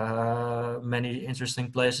 Many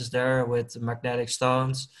interesting places there with magnetic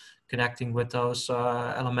stones, connecting with those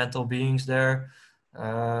elemental beings there.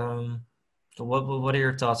 So what are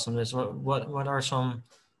your thoughts on this? What are some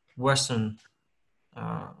Western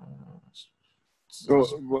uh, So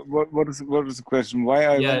what is the question? Why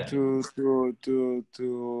I went yeah. to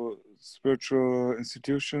spiritual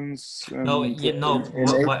institutions No, and in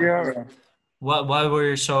what Asia? why were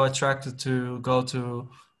you so attracted to go to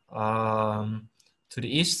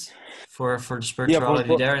the east for the Yeah,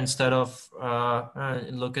 spirituality there instead of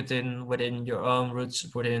look at within your own roots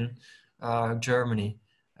within Germany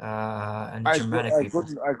and the Germanic people?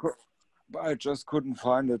 I just couldn't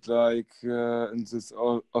find it like in this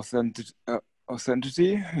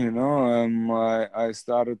authenticity. I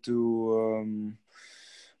started to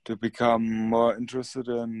become more interested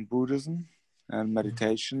in Buddhism and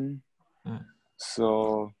meditation. Mm.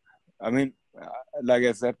 So, I mean, like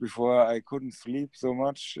I said before, I couldn't sleep so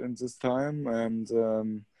much in this time, and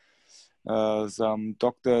some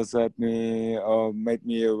doctors made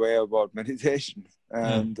me aware about meditation,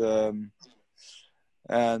 Mm.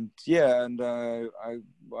 and yeah, and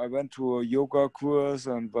I went to a yoga course,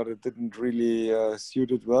 but it didn't really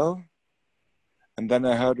suit it well. And then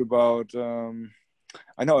I heard about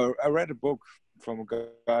I read a book from a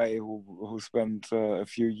guy who spent a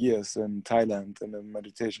few years in Thailand in a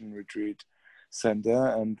meditation retreat center,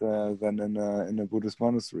 and then in a Buddhist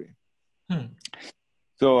monastery. Mm.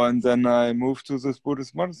 So, and then I moved to this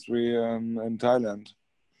Buddhist monastery in Thailand.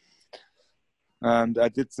 And I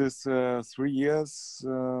did this 3 years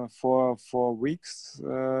for 4 weeks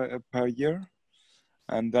per year.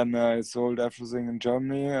 And then I sold everything in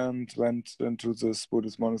Germany and went into this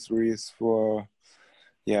Buddhist monasteries for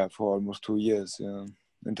almost 2 years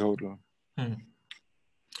in total. Mm.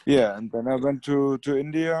 Yeah, and then I went to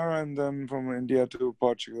India, and then from India to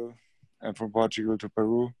Portugal, and from Portugal to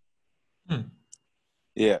Peru. Mm.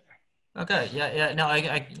 Yeah. Okay, yeah. No,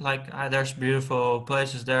 I like there's beautiful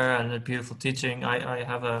places there and a beautiful teaching. I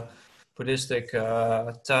have Buddhistic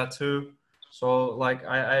tattoo. So like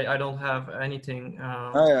I don't have anything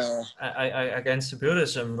against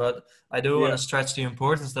Buddhism, but I do want to stretch the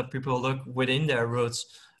importance that people look within their roots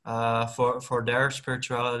for their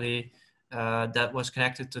spirituality that was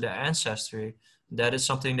connected to their ancestry. That is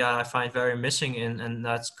something that I find very missing and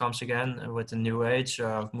that comes again with the New Age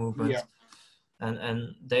movement.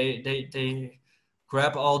 And they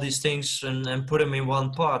grab all these things and put them in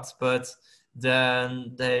one pot, but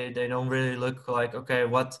then they don't really look like, okay,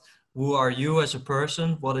 who are you as a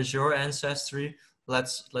person? What is your ancestry?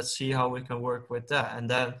 Let's see how we can work with that. And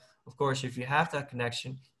then, of course, if you have that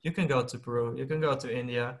connection, you can go to Peru, you can go to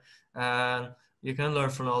India, and you can learn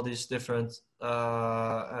from all these different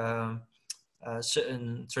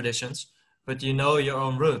traditions. But you know your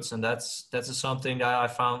own roots, and that's something that I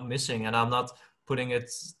found missing. And I'm not putting it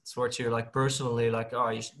towards you like personally, like, oh,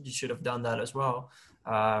 you should have done that as well,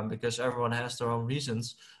 because everyone has their own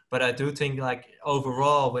reasons. But I do think like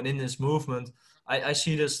overall within this movement, I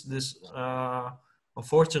see this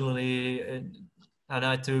unfortunately, and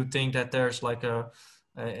I do think that there's like a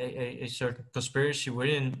certain conspiracy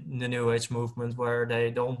within the New Age movement where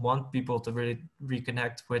they don't want people to really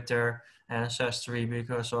reconnect with their ancestry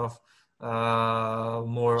because of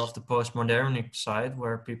more of the postmodern side,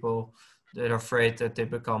 where people, they're afraid that they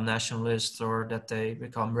become nationalists or that they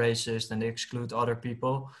become racist and they exclude other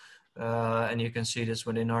people. And you can see this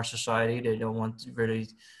within our society. They don't want really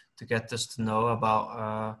to get us to know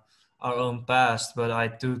about our own past. But I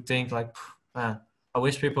do think like, man, I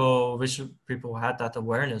wish people had that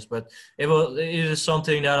awareness. But it is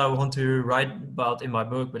something that I want to write about in my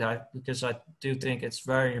book. But because I do think it's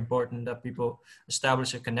very important that people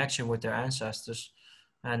establish a connection with their ancestors.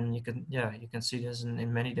 And you can see this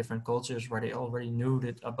in many different cultures where they already knew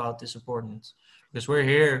about this importance. Because we're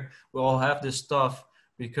here, we all have this stuff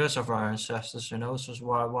because of our ancestors, So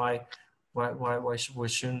why we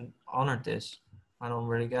shouldn't honor this? I don't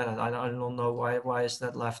really get it. I don't know why is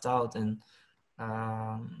that left out um,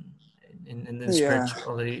 in the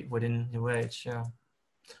spirituality within New Age. Yeah,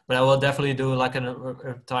 but I will definitely do like an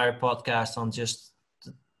entire podcast on just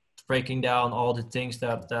breaking down all the things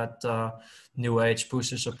that New Age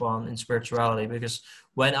pushes upon in spirituality. Because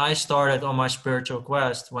when I started on my spiritual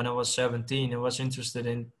quest when I was 17, I was interested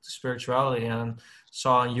in spirituality and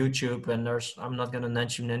saw on YouTube, and I'm not going to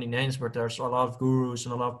mention any names, but there's a lot of gurus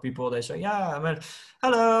and a lot of people, they say, yeah, I mean,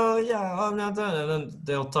 hello, yeah, I'm not done. And then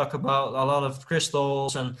they'll talk about a lot of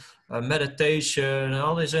crystals and meditation and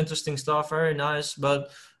all this interesting stuff. Very nice.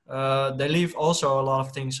 But they leave also a lot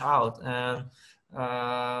of things out. And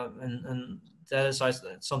that is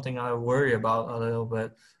something I worry about a little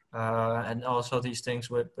bit. And also these things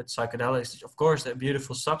with psychedelics, of course, they're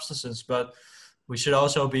beautiful substances, but we should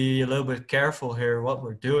also be a little bit careful here what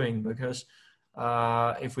we're doing, because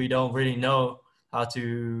if we don't really know how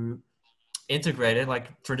to integrate it,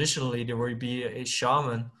 like traditionally there would be a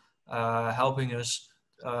shaman helping us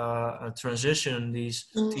transition these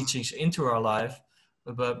teachings into our life,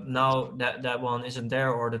 but now that one isn't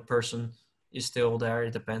there, or the person is still there.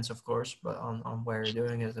 It depends, of course, but on where you're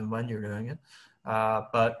doing it and when you're doing it.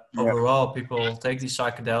 But overall, people take these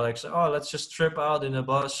psychedelics. Oh, let's just trip out in the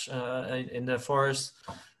bush, in the forest,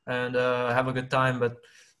 and have a good time. But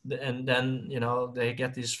and then they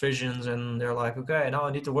get these visions, and they're like, okay, now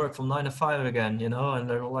I need to work from 9 to 5 again, and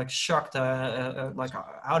they're like shocked. Like,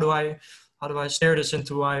 how do I steer this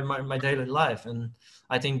into my daily life? And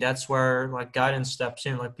I think that's where like guidance steps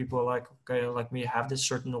in. Like people are like, okay, like me, have this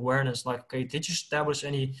certain awareness. Like, okay, did you establish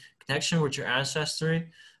any connection with your ancestry?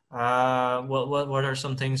 What are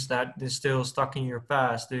some things that is still stuck in your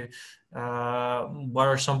past? What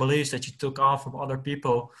are some beliefs that you took on from other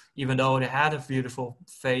people, even though they had a beautiful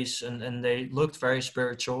face and they looked very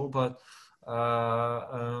spiritual? But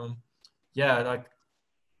yeah, like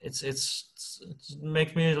it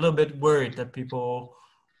makes me a little bit worried that people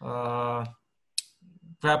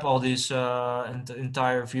grab all these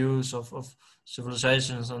entire views of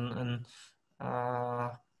civilizations and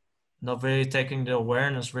not really taking the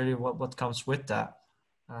awareness really what comes with that.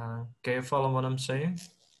 Can you follow what I'm saying?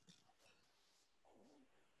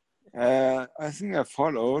 I think I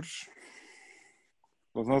followed.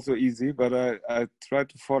 It was not so easy, but I tried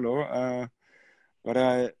to follow. But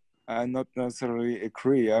I not necessarily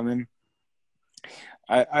agree. I mean,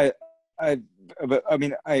 I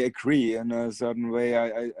agree in a certain way.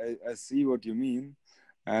 I see what you mean,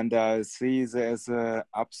 and I see there's a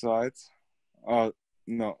upside, or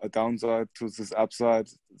no, a downside to this upside.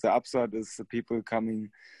 The upside is the people coming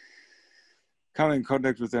in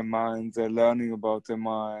contact with their mind. They're learning about their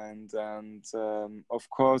mind, and of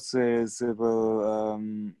course they will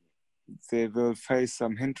they will face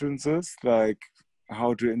some hindrances, like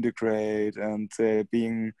how to integrate, and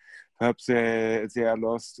perhaps they are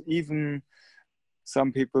lost. Even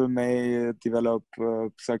some people may develop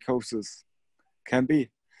psychosis. Can be.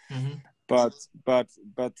 Mm-hmm. But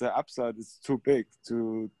the upside is too big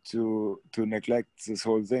to neglect this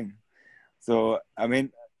whole thing. So I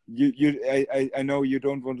mean, I know you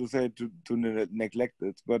don't want to say to neglect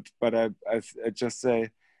it, but I just say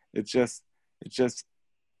it's just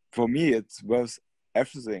for me it's worth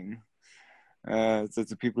everything that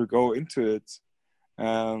the people go into it.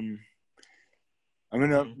 I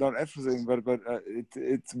mean, not everything, but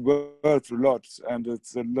it's worth a lot, and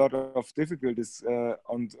it's a lot of difficulties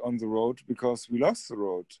on the road because we lost the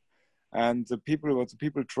road. And what the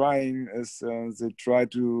people trying is they try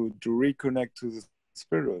to reconnect to the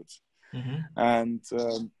spirit. Mm-hmm.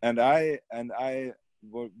 And I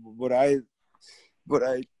what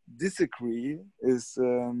I disagree is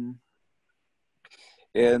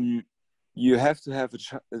you have to have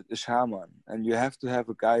a shaman, and you have to have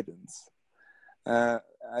a guidance. I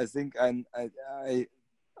think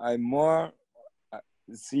I more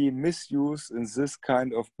see misuse in this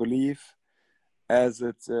kind of belief as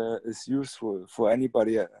it is useful for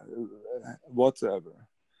anybody whatsoever.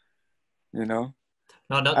 You know,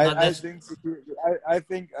 I think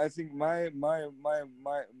my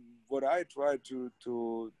what I try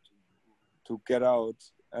to get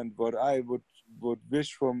out, and what I would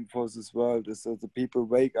wish for this world, is that the people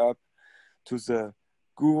wake up to the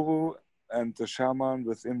guru and the shaman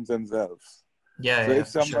within themselves. Yeah, So yeah, if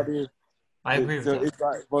for sure. somebody, I agree with so that.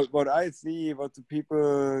 if what I see, what the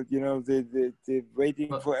people, they're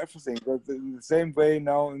waiting for everything. But in the same way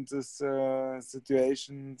now in this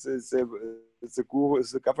situation, the guru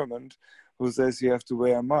is the government who says you have to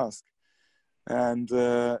wear a mask. And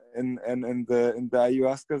in the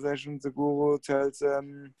ayahuasca session, the guru tells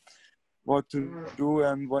them what to do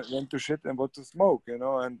and when to shit and what to smoke, and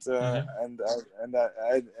I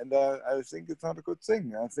think it's not a good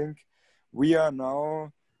thing. I think we are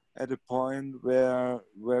now at a point where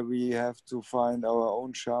we have to find our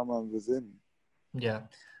own shaman within. Yeah,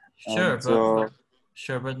 sure, And so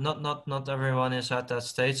but not everyone is at that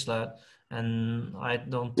stage yet, and I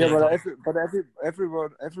don't yeah, think like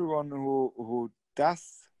everyone who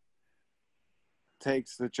does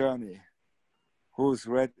takes the journey, who's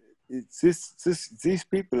ready. These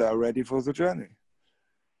people are ready for the journey.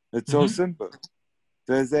 It's so simple.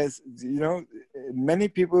 There's many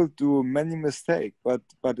people do many mistakes, but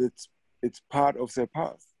it's part of their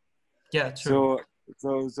path. Yeah, true.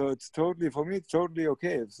 So it's totally, for me, it's totally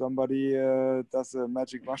okay if somebody does a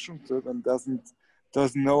magic mushroom trip and doesn't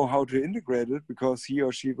know how to integrate it, because he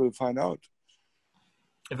or she will find out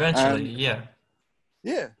Eventually, and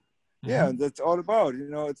yeah. and that's all about,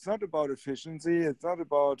 it's not about efficiency, it's not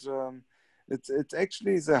about it's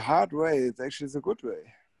actually the hard way, it's actually the good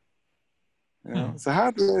way. The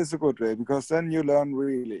hard way is a good way, because then you learn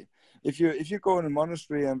really. If you go in a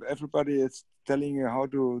monastery and everybody is telling you how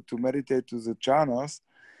to meditate to the jhanas,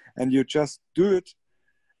 and you just do it,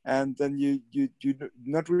 and then you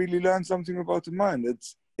not really learn something about the mind.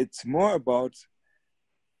 It's more about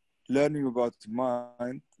learning about the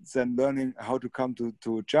mind than learning how to come to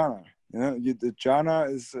jhana. The jhana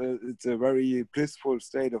is it's a very blissful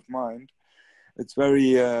state of mind. It's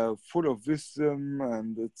very full of wisdom,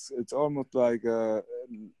 and it's almost like a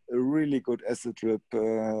really good acid trip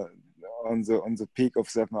on the peak of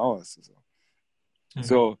 7 hours.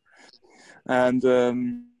 So and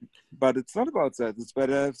but it's not about that. It's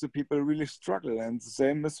better if the people really struggle, and the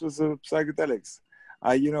same is with the psychedelics.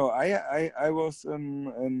 I was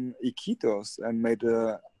in Iquitos and made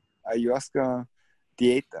a ayahuasca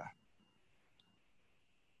dieta,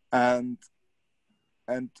 and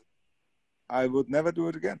I would never do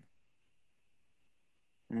it again.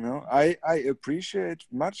 I appreciate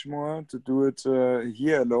much more to do it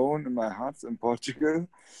here alone in my hut in Portugal,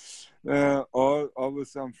 or with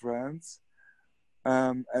some friends.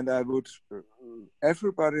 And I would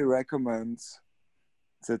everybody recommends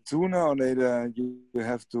that sooner or later you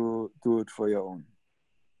have to do it for your own.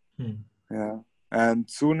 Yeah, and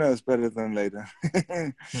sooner is better than later.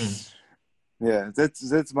 Yeah,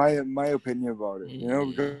 that's my opinion about it.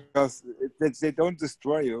 Because they don't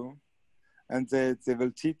destroy you, and they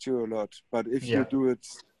will teach you a lot. But if you do it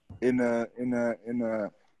in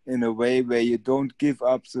a way where you don't give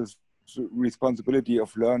up the responsibility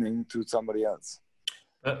of learning to somebody else.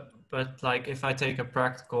 But like, if I take a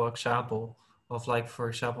practical example of, like, for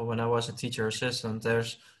example, when I was a teacher assistant,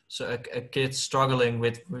 there's a kid struggling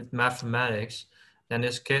with mathematics, then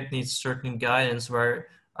this kid needs certain guidance where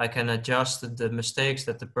I can adjust the mistakes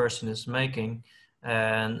that the person is making,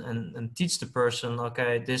 and teach the person,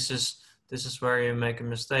 okay, this is where you make a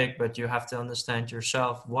mistake, but you have to understand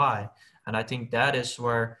yourself why. And I think that is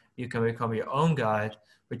where you can become your own guide,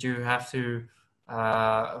 but you have to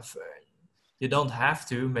you don't have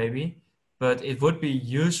to, maybe, but it would be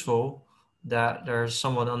useful that there's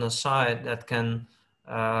someone on the side that can,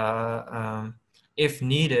 if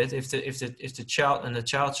needed, if the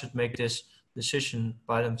child should make this decision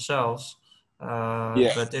by themselves.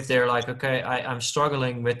 But if they're like, okay, I'm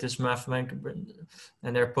struggling with this mathematics,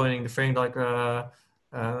 and they're pointing the finger like,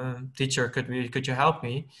 teacher, could you help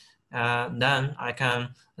me? Then I can,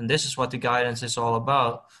 and this is what the guidance is all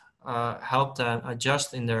about. Help them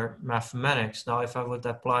adjust in their mathematics. Now, if I would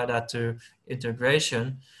apply that to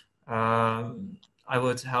integration, I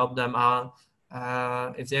would help them out.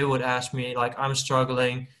 If they would ask me, like, I'm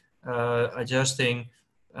struggling adjusting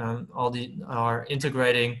or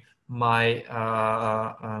integrating my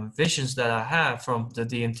visions that I have from the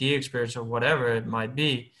DMT experience or whatever it might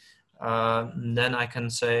be, then I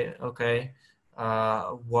can say, okay,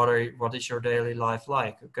 what is your daily life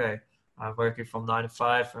like? Okay, I'm working from 9 to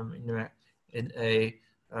 5. I'm in a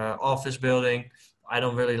office building. I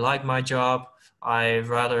don't really like my job. I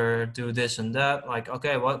rather do this and that. Like,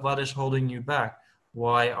 okay, what is holding you back?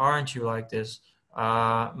 Why aren't you like this?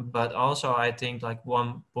 But also, I think like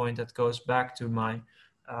one point that goes back to my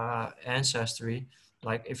ancestry.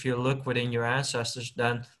 Like, if you look within your ancestors,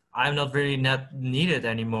 then I'm not really not needed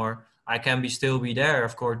anymore. I can still be there,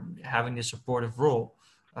 of course, having the supportive role.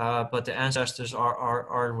 But the ancestors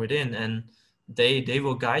are within, and they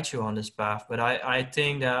will guide you on this path. But I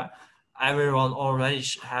think that everyone already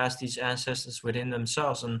has these ancestors within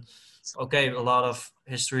themselves. And okay, a lot of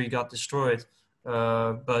history got destroyed,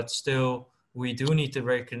 but still we do need to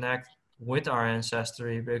reconnect with our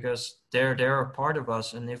ancestry, because they're a part of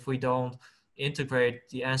us. And if we don't integrate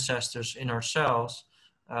the ancestors in ourselves,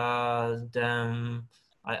 then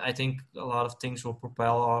I think a lot of things will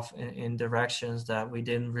propel off in directions that we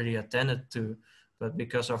didn't really attend to. But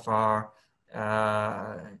because of our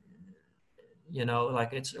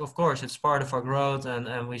like, it's, of course, it's part of our growth,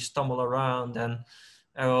 and we stumble around, and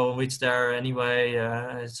we'll reach there anyway.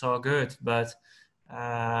 It's all good. But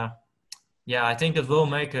yeah, I think it will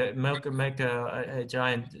make a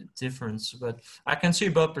giant difference. But I can see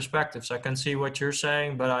both perspectives. I can see what you're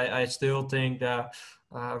saying, but I still think that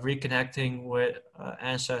reconnecting with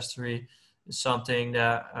ancestry is something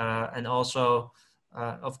that, and also,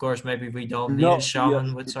 of course, maybe we don't need a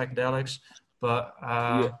shaman with psychedelics, but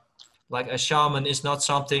like, a shaman is not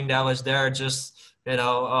something that was there just,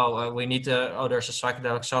 we need to, there's a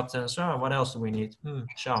psychedelic substance. Oh, what else do we need?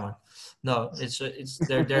 Shaman. No, there's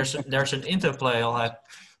an interplay.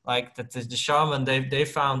 Like that the shaman, they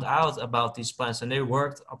found out about these plants, and they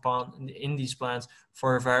worked upon in these plants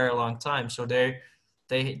for a very long time. So they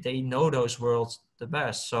know those worlds the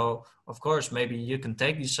best. So of course, maybe you can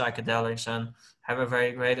take these psychedelics and have a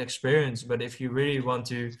very great experience. But if you really want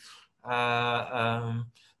to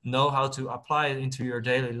know how to apply it into your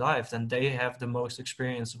daily life, then they have the most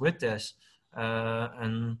experience with this.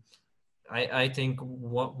 And I think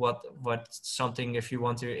what something, if you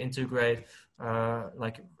want to integrate,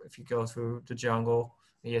 like if you go through the jungle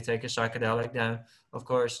and you take a psychedelic, then of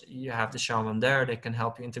course you have the shaman there. They can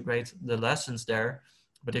help you integrate the lessons there.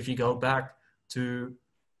 But if you go back to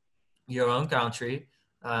your own country,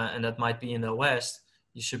 and that might be in the West,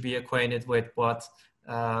 you should be acquainted with what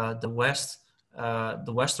the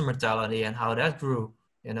Western mentality and how that grew,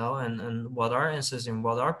 and what our ancestors and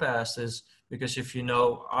what our past is. Because if you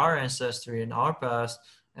know our ancestry and our past,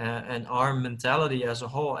 and our mentality as a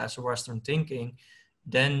whole, as a Western thinking,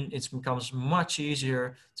 then it becomes much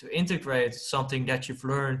easier to integrate something that you've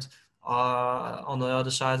learned on the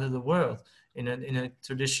other side of the world in a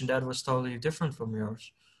tradition that was totally different from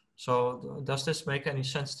yours. So does this make any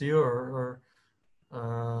sense to you, or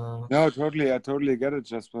No, totally. I totally get it,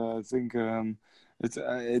 Jasper. I think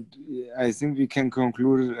I think we can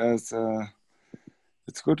conclude it as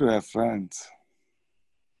it's good to have friends.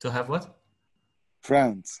 To have what?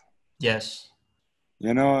 Friends. Yes.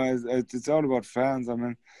 It's all about friends. I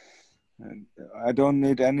mean, I don't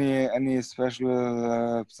need any special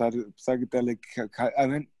psychedelic. I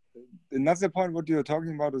mean, another point what you're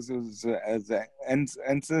talking about is the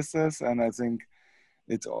ancestors, and I think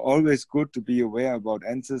it's always good to be aware about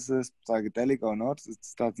ancestors, psychedelic or not. It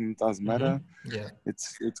doesn't matter. Yeah.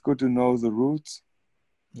 It's good to know the roots.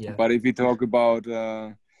 Yeah. But if we talk about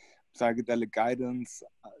psychedelic guidance,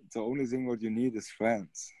 the only thing what you need is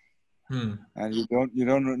friends. And you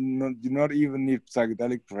not even need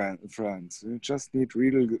psychedelic friends. You just need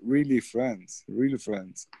really friends,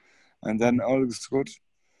 and then all is good.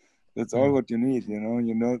 That's all what you need, you know.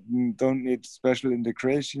 You don't need special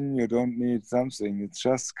integration. You don't need something. It's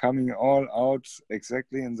just coming all out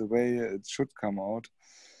exactly in the way it should come out.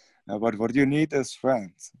 But what you need is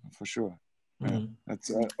friends, for sure.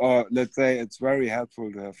 It's, or let's say it's very helpful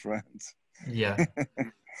to have friends. Yeah.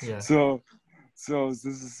 So this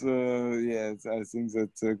is I think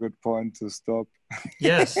that's a good point to stop.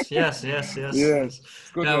 Yes. Yeah, it's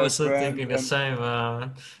good Yeah, I to was have friends. thinking the And same.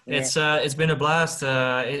 yeah. It's been a blast.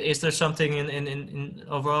 Is there something in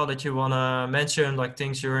overall that you wanna mention, like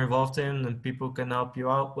things you're involved in and people can help you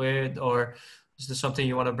out with, or is there something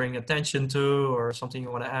you want to bring attention to, or something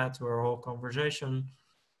you want to add to our whole conversation?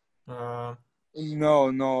 No,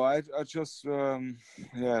 I just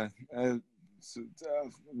yeah.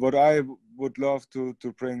 What I would love to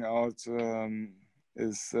bring out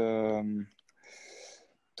is to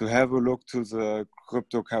have a look to the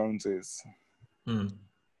cryptocurrencies.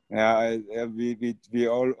 Yeah, we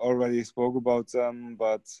all already spoke about them,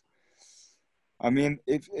 but I mean,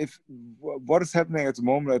 if what is happening at the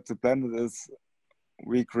moment at the planet is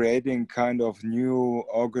we creating kind of new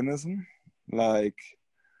organism. Like,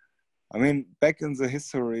 I mean, back in the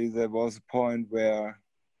history, there was a point where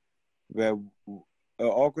an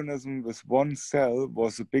organism with one cell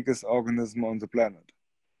was the biggest organism on the planet.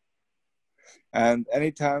 And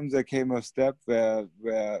anytime there came a step where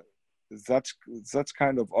such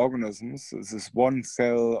kind of organisms, this one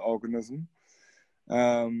cell organism,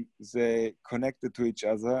 they connected to each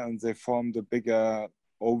other and they formed a bigger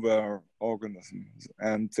over organisms,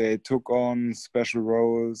 and they took on special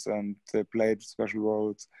roles and they played special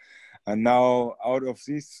roles. And now out of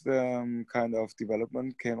this kind of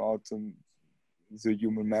development came out the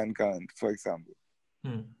human mankind, for example.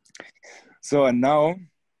 So, and now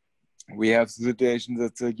we have the situation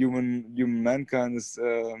that the human mankind is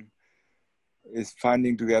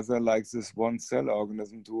finding together like this one cell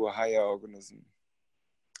organism to a higher organism.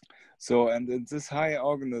 So, and in this higher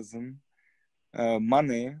organism,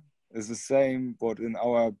 money is the same, but in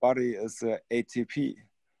our body is ATP.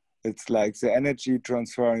 It's like the energy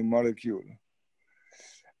transferring molecule.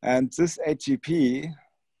 And this ATP,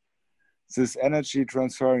 this energy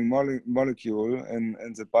transferring molecule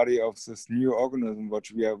in the body of this new organism, what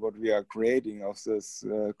we are creating of this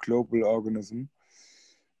global organism,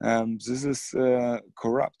 this is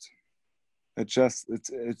corrupt. It's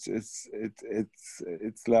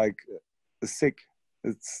like sick.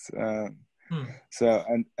 It's so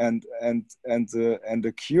and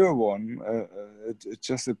the cure one, it's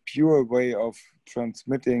just a pure way of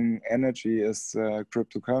transmitting energy is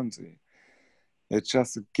cryptocurrency. It's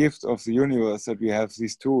just a gift of the universe that we have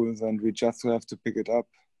these tools and we just have to pick it up.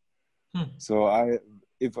 So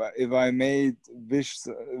if I may wish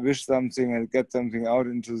something and get something out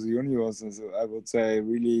into the universe, I would say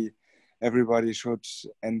really everybody should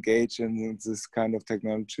engage in this kind of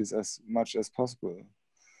technologies as much as possible.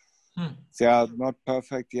 They are not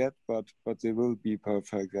perfect yet, but they will be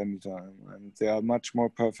perfect anytime, and they are much more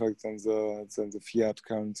perfect than the fiat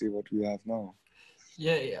currency what we have now.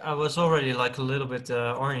 Yeah, I was already like a little bit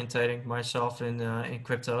orientating myself in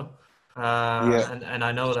crypto, and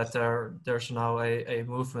I know that there's now a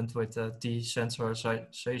movement with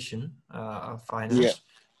decentralization of finance.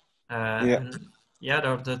 And yeah,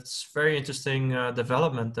 that's very interesting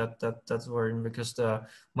development that we're in, because the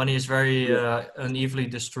money is very unevenly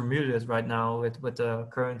distributed right now with the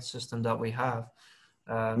current system that we have.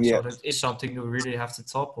 So that is something we really have to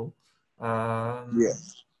topple.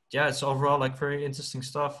 Yeah, it's overall like very interesting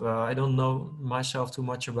stuff. I don't know myself too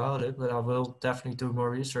much about it, but I will definitely do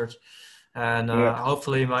more research, and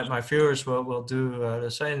hopefully my viewers will do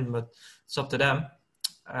the same. But it's up to them.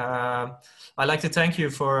 I'd like to thank you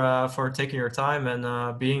for taking your time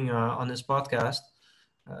and being on this podcast.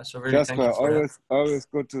 So really, Jasper, thank you for that. Always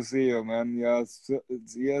good to see you, man. Yes,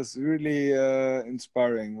 really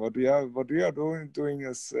inspiring. What we are doing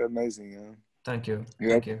is amazing. Yeah. Thank you.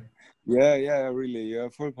 Thank you. Yeah, really. You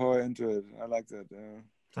have full power into it. I like that.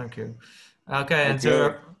 Thank you. Okay, and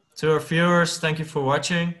to our viewers, thank you for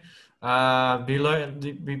watching.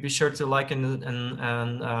 Be sure to like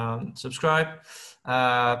and subscribe.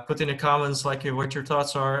 Put in the comments like what your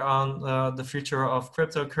thoughts are on the future of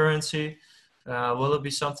cryptocurrency. Will it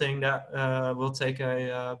be something that will take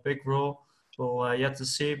a big role? We'll yet to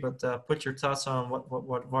see, but put your thoughts on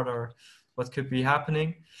what could be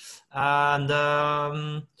happening.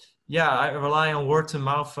 And yeah, I rely on word of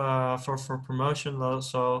mouth for promotion.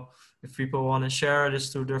 So if people want to share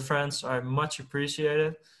this to their friends, I much appreciate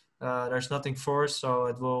it. There's nothing forced, so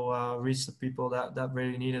it will reach the people that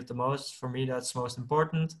really need it the most. For me, that's most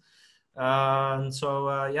important. And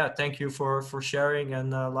so, yeah, thank you for sharing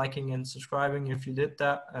and liking and subscribing if you did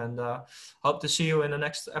that. And hope to see you in the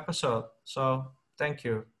next episode. So thank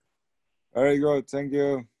you. Very good. Thank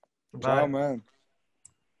you. Ciao, Bye. man.